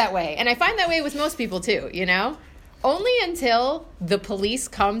just is that way. And I find that way with most people too, you know? Only until the police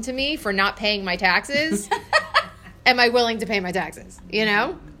come to me for not paying my taxes am I willing to pay my taxes, you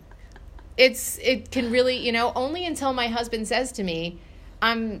know? It can really, you know, only until my husband says to me,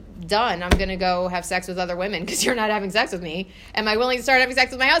 I'm done, I'm going to go have sex with other women because you're not having sex with me, am I willing to start having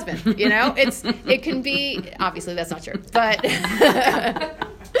sex with my husband, you know? It can be, obviously that's not true, but...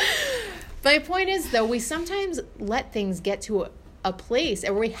 My point is, though, we sometimes let things get to a place,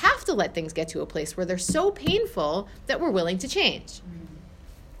 or we have to let things get to a place where they're so painful that we're willing to change.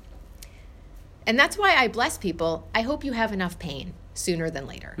 And that's why I bless people. I hope you have enough pain sooner than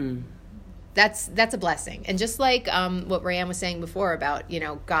later. That's a blessing. And just like what Rayanne was saying before about, you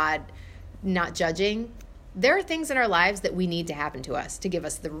know, God not judging, there are things in our lives that we need to happen to us to give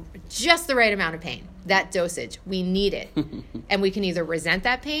us just the right amount of pain. That dosage. We need it. And we can either resent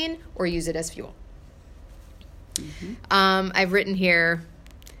that pain or use it as fuel. I've written here,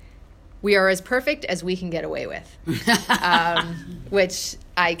 we are as perfect as we can get away with. Which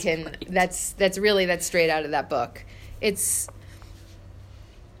I can, that's straight out of that book. It's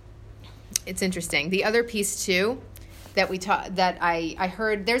interesting. The other piece too, that I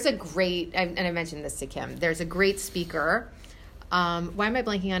heard, there's a great, and I mentioned this to Kim, there's a great speaker. Why am I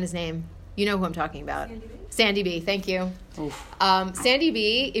blanking on his name? You know who I'm talking about. Sandy B. Thank you. Sandy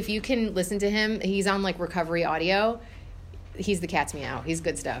B, if you can listen to him, he's on like Recovery Audio. He's the cat's meow. He's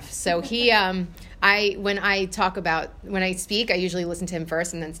good stuff. So he, when I speak, I usually listen to him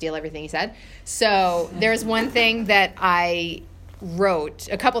first and then steal everything he said. So there's one thing that I wrote,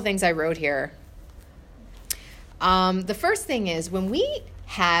 a couple things I wrote here. The first thing is, when we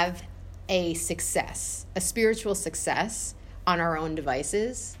have a spiritual success on our own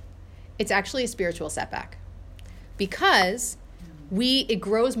devices, it's actually a spiritual setback, because it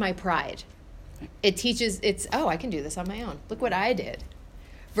grows my pride. It teaches, I can do this on my own. Look what I did.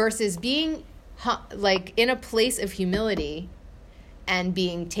 Versus being like in a place of humility and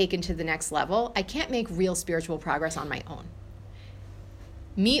being taken to the next level, I can't make real spiritual progress on my own.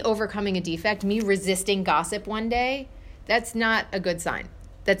 Me overcoming a defect, me resisting gossip one day, that's not a good sign.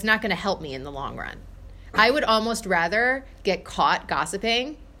 That's not going to help me in the long run. I would almost rather get caught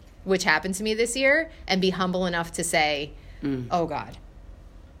gossiping, which happened to me this year, and be humble enough to say, oh God.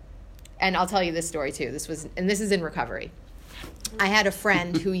 And I'll tell you this story too. This is in recovery. I had a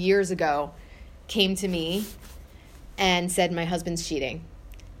friend who years ago came to me and said, my husband's cheating.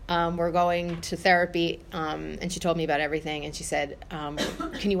 We're going to therapy, and she told me about everything, and she said,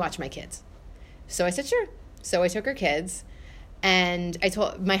 can you watch my kids? So I said, sure. So I took her kids, and I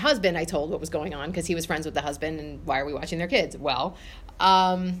told my husband, what was going on, because he was friends with the husband, and why are we watching their kids? Well,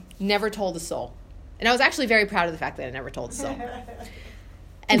 never told a soul. And I was actually very proud of the fact that I never told a soul.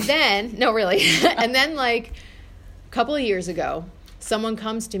 And then, no, really. And then, like, a couple of years ago, someone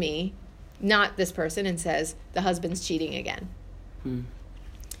comes to me, not this person, and says, the husband's cheating again.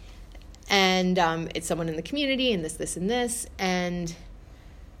 And it's someone in the community, and this, and this. And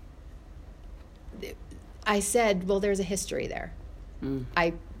I said, well, there's a history there.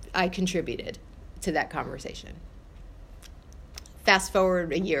 I contributed to that conversation. Fast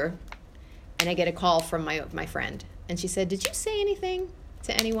forward a year, and I get a call from my friend. And she said, did you say anything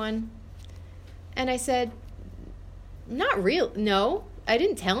to anyone? And I said, not real. No, I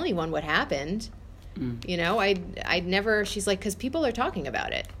didn't tell anyone what happened. You know, I'd never, she's like, because people are talking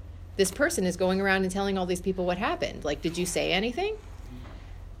about it. This person is going around and telling all these people what happened. Like, did you say anything?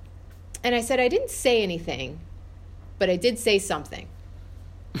 And I said, I didn't say anything, but I did say something.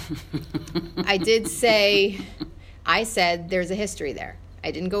 I said, there's a history there.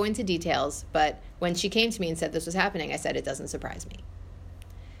 I didn't go into details, but when she came to me and said this was happening, I said, it doesn't surprise me.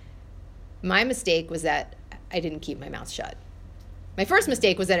 My mistake was that I didn't keep my mouth shut. My first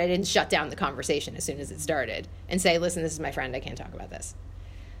mistake was that I didn't shut down the conversation as soon as it started and say, listen, this is my friend, I can't talk about this.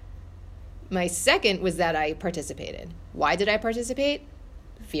 My second was that I participated. Why did I participate?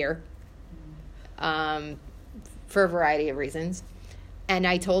 Fear. For a variety of reasons. And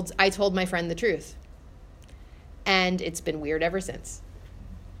I told my friend the truth. And it's been weird ever since.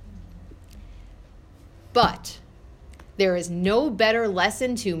 But there is no better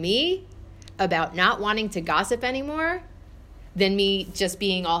lesson to me about not wanting to gossip anymore than me just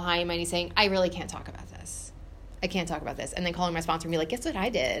being all high and mighty saying, I really can't talk about this. I can't talk about this. And then calling my sponsor and be like, guess what I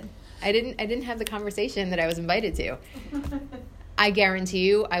did? I didn't have the conversation that I was invited to. I guarantee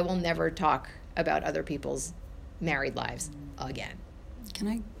you I will never talk about other people's married lives again. Can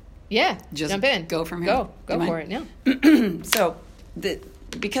I Yeah, just jump in. go from here? Go for it. Yeah. So,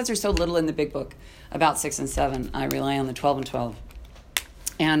 because there's so little in the big book about 6 and 7, I rely on the 12 and 12.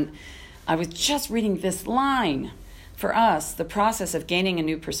 And I was just reading this line. For us, the process of gaining a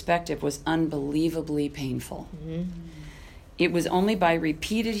new perspective was unbelievably painful. Mm-hmm. It was only by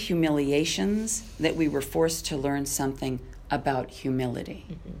repeated humiliations that we were forced to learn something about humility.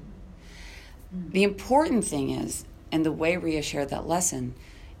 Mm-hmm. The important thing is, and the way Ria shared that lesson,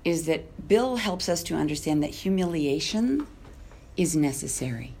 is that Bill helps us to understand that humiliation is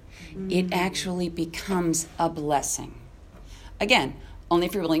necessary. Mm-hmm. It actually becomes a blessing. Again, only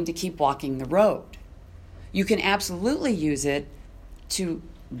if you're willing to keep walking the road. You can absolutely use it to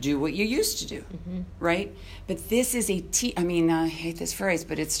do what you used to do, right? But this is I hate this phrase,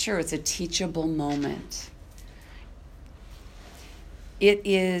 but it's true. It's a teachable moment. It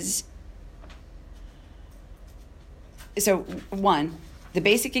is, so one, the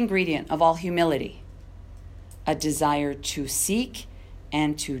basic ingredient of all humility, a desire to seek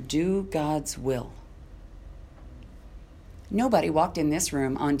and to do God's will. Nobody walked in this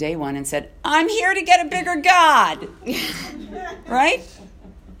room on day one and said, I'm here to get a bigger God. Right?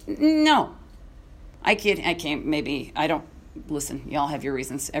 No. I can't, maybe, I don't, listen, y'all have your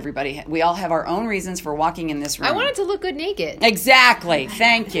reasons. We all have our own reasons for walking in this room. I wanted to look good naked. Exactly.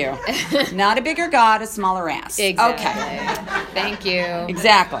 Thank you. Not a bigger God, a smaller ass. Exactly. Okay. Thank you.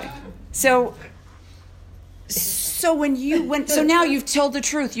 Exactly. So now you've told the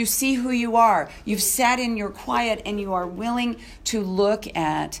truth. You see who you are. You've sat in your quiet and you are willing to look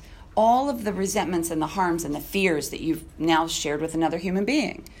at all of the resentments and the harms and the fears that you've now shared with another human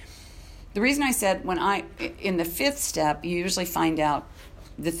being. The reason I said in the 5th step, you usually find out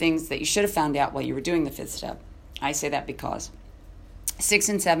the things that you should have found out while you were doing the 5th step. I say that because 6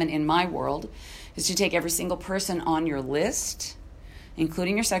 and 7 in my world is to take every single person on your list,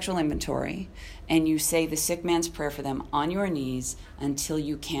 including your sexual inventory, and you say the sick man's prayer for them on your knees until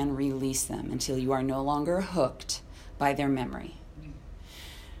you can release them, until you are no longer hooked by their memory.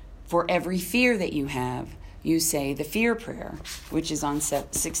 For every fear that you have, you say the fear prayer, which is on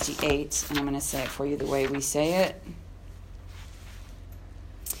 68, and I'm going to say it for you the way we say it.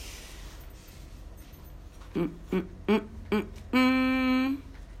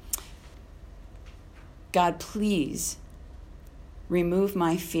 God, please remove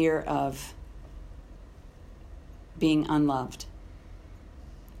my fear of being unloved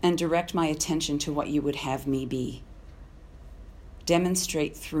and direct my attention to what you would have me be.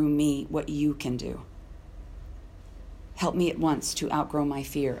 Demonstrate through me what you can do. Help me at once to outgrow my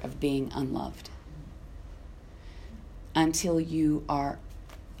fear of being unloved until you are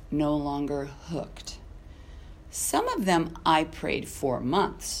no longer hooked. Some of them I prayed for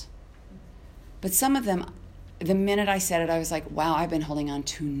months, but some of them, the minute I said it, I was like, wow, I've been holding on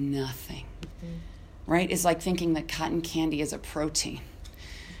to nothing. Mm-hmm. Right? It's like thinking that cotton candy is a protein.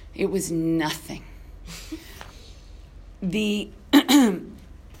 It was nothing.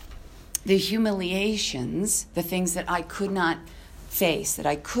 The humiliations, the things that I could not face, that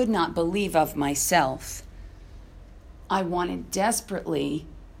I could not believe of myself, I wanted desperately,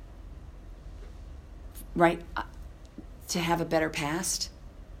 right, to have a better past,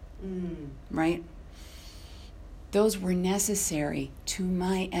 right? Those were necessary to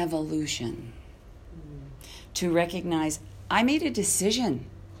my evolution, to recognize I made a decision,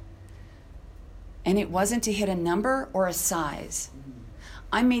 and it wasn't to hit a number or a size.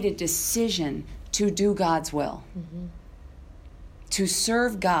 I made a decision to do God's will, to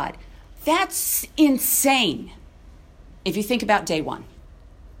serve God. That's insane if you think about day one.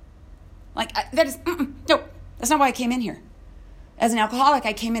 Like, that is, no, that's not why I came in here. As an alcoholic,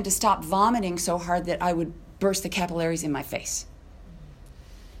 I came in to stop vomiting so hard that I would burst the capillaries in my face.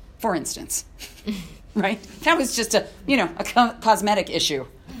 For instance, right? That was just a cosmetic issue.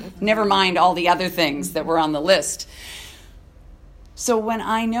 Never mind all the other things that were on the list. So when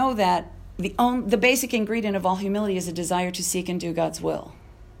I know that the basic ingredient of all humility is a desire to seek and do God's will.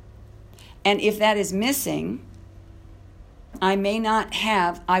 And if that is missing, I will not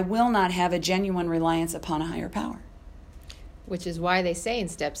have a genuine reliance upon a higher power. Which is why they say in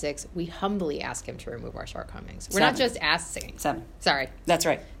step 6, we humbly ask him to remove our shortcomings. We're 7. not just asking. 7. Sorry. That's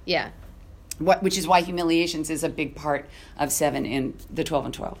right. Yeah. Which is why humiliations is a big part of 7 in the 12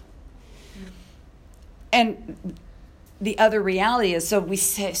 and 12. And the other reality is, so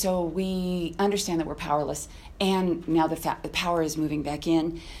we understand that we're powerless, and now the power is moving back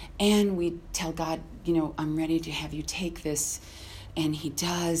in, and we tell God, I'm ready to have you take this, and he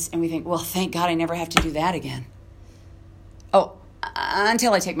does, and we think, well, thank God I never have to do that again. Oh,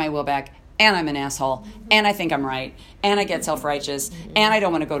 until I take my will back, and I'm an asshole, and I think I'm right, and I get self-righteous, and I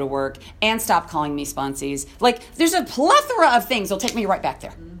don't want to go to work, and stop calling me sponsees. Like, there's a plethora of things that'll take me right back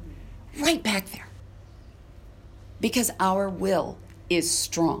there. Right back there. Because our will is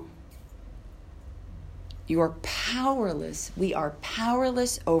strong. You are powerless. We are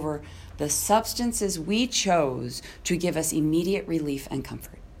powerless over the substances we chose to give us immediate relief and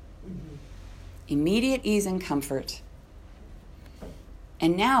comfort. Immediate ease and comfort.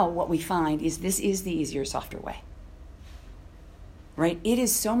 And now what we find is this is the easier, softer way. Right? It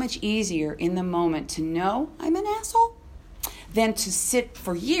is so much easier in the moment to know I'm an asshole than to sit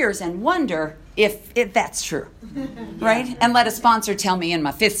for years and wonder if that's true. Right? And let a sponsor tell me in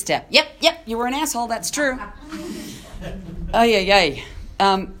my 5th step, yep, you were an asshole, that's true.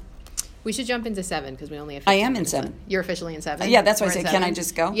 We should jump into 7 because we only have 15 I am in 7. You're officially in 7? Yeah, that's why We're I said, in can 7? I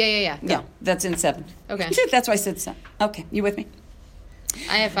just go? Yeah. Go. Yeah, that's in 7. Okay. That's why I said 7. Okay, you with me?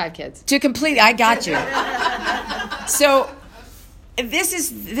 I have 5 kids. To complete, I got you. So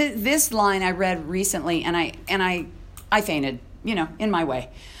this line I read recently, and I fainted, in my way.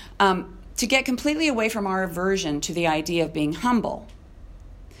 To get completely away from our aversion to the idea of being humble,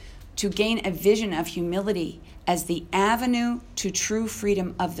 to gain a vision of humility as the avenue to true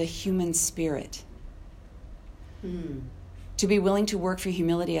freedom of the human spirit. To be willing to work for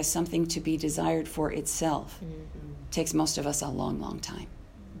humility as something to be desired for itself takes most of us a long, long time.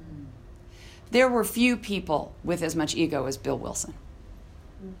 There were few people with as much ego as Bill Wilson.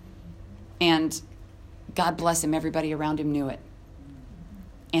 And God bless him, everybody around him knew it.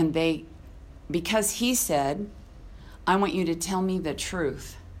 And because he said, I want you to tell me the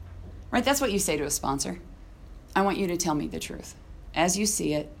truth. Right? That's what you say to a sponsor. I want you to tell me the truth. As you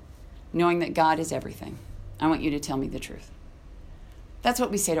see it, knowing that God is everything. I want you to tell me the truth. That's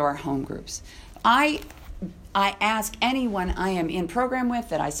what we say to our home groups. I ask anyone I am in program with,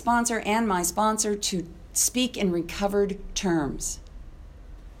 that I sponsor, and my sponsor to speak in recovered terms.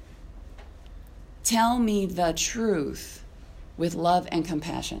 Tell me the truth with love and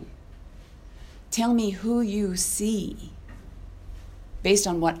compassion. Tell me who you see based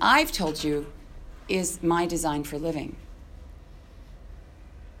on what I've told you is my design for living.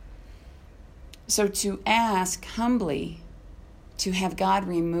 So to ask humbly to have God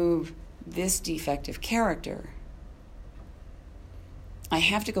remove this defective character, I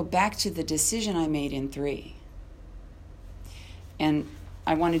have to go back to the decision I made in 3. And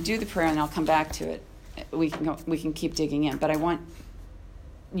I want to do the prayer, and I'll come back to it. We can keep digging in, but I want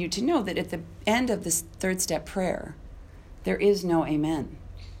you to know that at the end of this 3rd step prayer, there is no amen.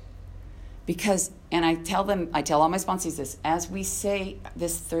 Because, and I tell all my sponsors this, as we say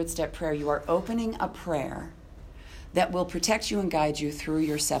this 3rd step prayer, you are opening a prayer that will protect you and guide you through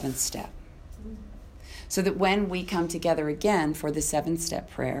your 7th step. So that when we come together again for the 7th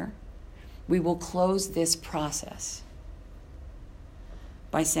step prayer, we will close this process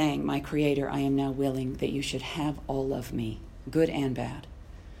by saying, my Creator, I am now willing that you should have all of me, good and bad.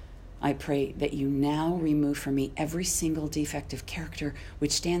 I pray that you now remove from me every single defective character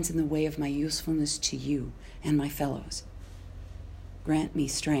which stands in the way of my usefulness to you and my fellows. Grant me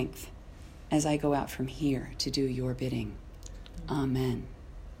strength as I go out from here to do your bidding. Amen.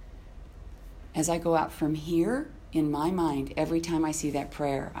 As I go out from here, in my mind, every time I see that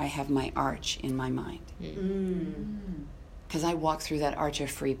prayer, I have my arch in my mind. Because I walk through that arch a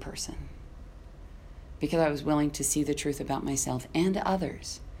free person. Because I was willing to see the truth about myself and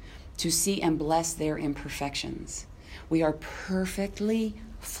others, to see and bless their imperfections. We are perfectly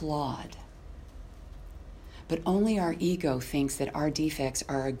flawed. But only our ego thinks that our defects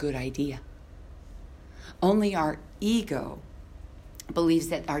are a good idea. Only our ego believes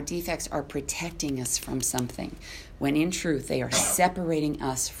that our defects are protecting us from something, when in truth they are separating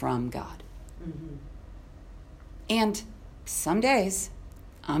us from God. And some days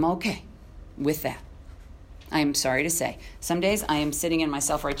I'm okay with that. I am sorry to say. Some days I am sitting in my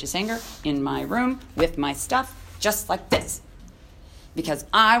self-righteous anger in my room with my stuff just like this, because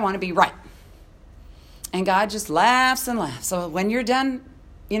I want to be right. And God just laughs and laughs. So when you're done,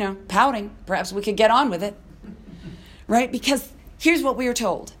 pouting, perhaps we could get on with it. Right? Because here's what we are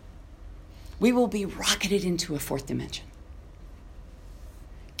told. We will be rocketed into a 4th dimension.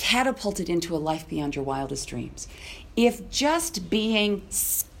 Catapulted into a life beyond your wildest dreams. If just being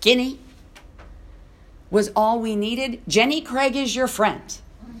skinny was all we needed, Jenny Craig is your friend.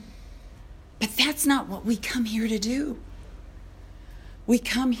 But that's not what we come here to do. We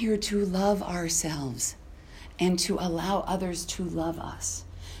come here to love ourselves and to allow others to love us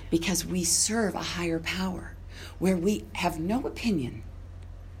because we serve a higher power where we have no opinion.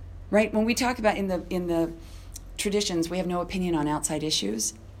 Right? When we talk about in the traditions, we have no opinion on outside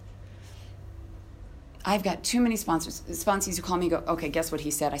issues. I've got too many sponsees who call me and go, okay, guess what he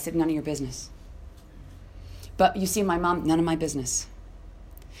said? I said, none of your business. But you see, my mom, none of my business.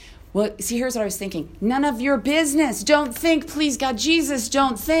 Well, see, here's what I was thinking. None of your business. Don't think, please, God, Jesus,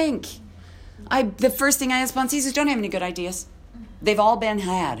 don't think. The first thing I ask sponsees is, don't have any good ideas. They've all been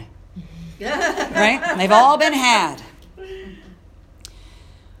had. Right? They've all been had.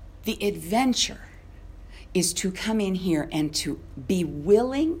 The adventure is to come in here and to be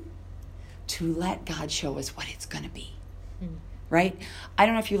willing to let God show us what it's going to be. Right? I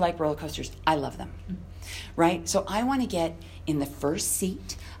don't know if you like roller coasters. I love them. Right? So I want to get in the first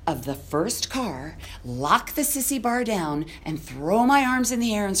seat of the first car, lock the sissy bar down, and throw my arms in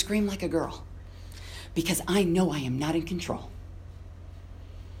the air and scream like a girl. Because I know I am not in control.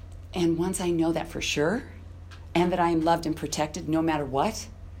 And once I know that for sure, and that I am loved and protected no matter what,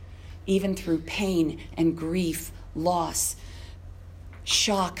 even through pain and grief, loss,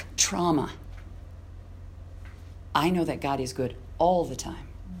 shock, trauma, I know that God is good all the time.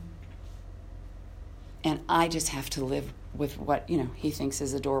 And I just have to live with what, he thinks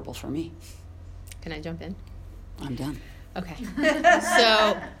is adorable for me. Can I jump in? I'm done. Okay.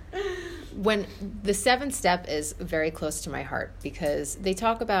 So when the seventh step is very close to my heart because they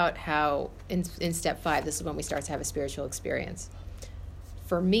talk about how in step 5, this is when we start to have a spiritual experience.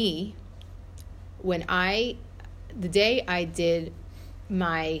 For me, the day I did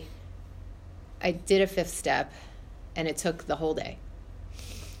a fifth step, and it took the whole day.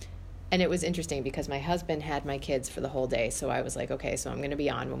 And it was interesting because my husband had my kids for the whole day. So I was like, okay, so I'm going to be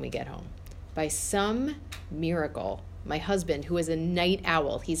on when we get home. By some miracle, my husband, who is a night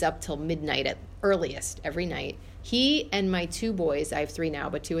owl, he's up till midnight at earliest every night. He and my 2 boys, I have 3 now,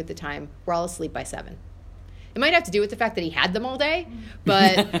 but 2 at the time, were all asleep by 7. It might have to do with the fact that he had them all day,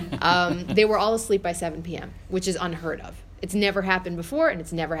 but they were all asleep by 7 p.m., which is unheard of. It's never happened before, and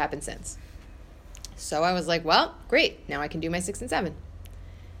it's never happened since. So I was like, well, great. Now I can do my 6 and 7.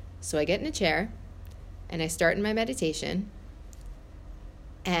 So I get in a chair, and I start in my meditation,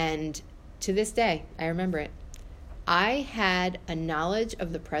 and to this day, I remember it. I had a knowledge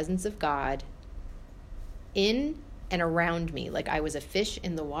of the presence of God in and around me, like I was a fish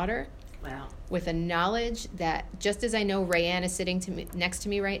in the water. Wow. With a knowledge that just as I know Rayanne is sitting next to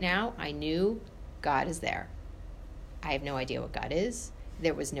me right now, I knew God is there. I have no idea what God is.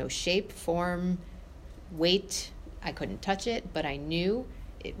 There was no shape, form, weight. I couldn't touch it, but I knew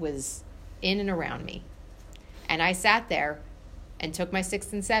it was in and around me. And I sat there and took my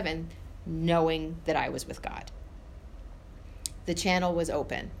 6 and 7 knowing that I was with God. The channel was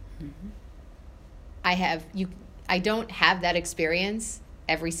open. Mm-hmm. I don't have that experience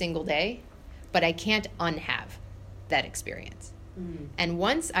every single day, but I can't unhave that experience. Mm. And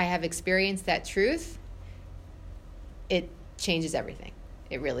once I have experienced that truth, it changes everything.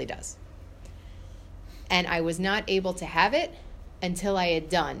 It really does. And I was not able to have it until I had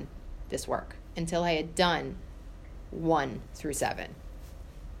done this work, until I had done 1 through 7.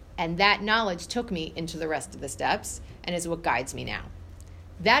 And that knowledge took me into the rest of the steps and is what guides me now.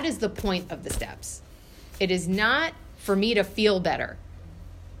 That is the point of the steps. It is not for me to feel better.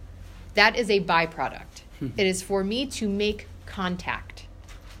 That is a byproduct. It is for me to make contact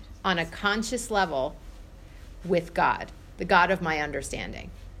on a conscious level with God, the God of my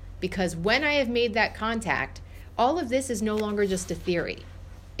understanding. Because when I have made that contact, all of this is no longer just a theory.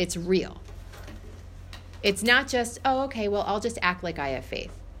 It's real. It's not just, oh, okay, well, I'll just act like I have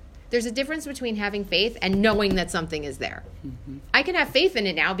faith. There's a difference between having faith and knowing that something is there. Mm-hmm. I can have faith in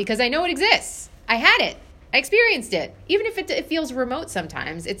it now because I know it exists. I had it. I experienced it. Even if it feels remote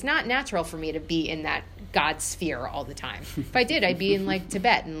sometimes, it's not natural for me to be in that God sphere all the time. If I did, I'd be in like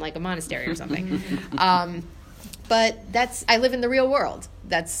Tibet in like a monastery or something. But I live in the real world.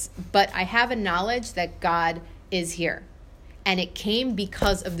 But I have a knowledge that God is here. And it came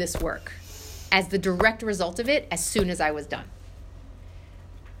because of this work. As the direct result of it, as soon as I was done.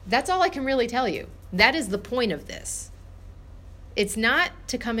 That's all I can really tell you. That is the point of this. It's not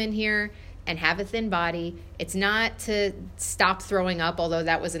to come in here and have a thin body. It's not to stop throwing up, although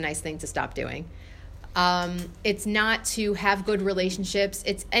that was a nice thing to stop doing. It's not to have good relationships.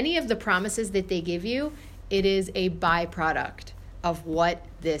 It's any of the promises that they give you. It is a byproduct of what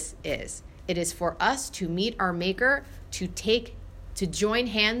this is. It is for us to meet our Maker, to join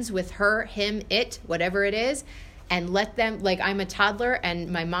hands with her, him, it, whatever it is, and let them, like I'm a toddler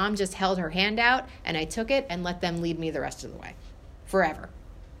and my mom just held her hand out and I took it and let them lead me the rest of the way. forever.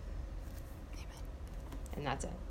 Amen. And that's it.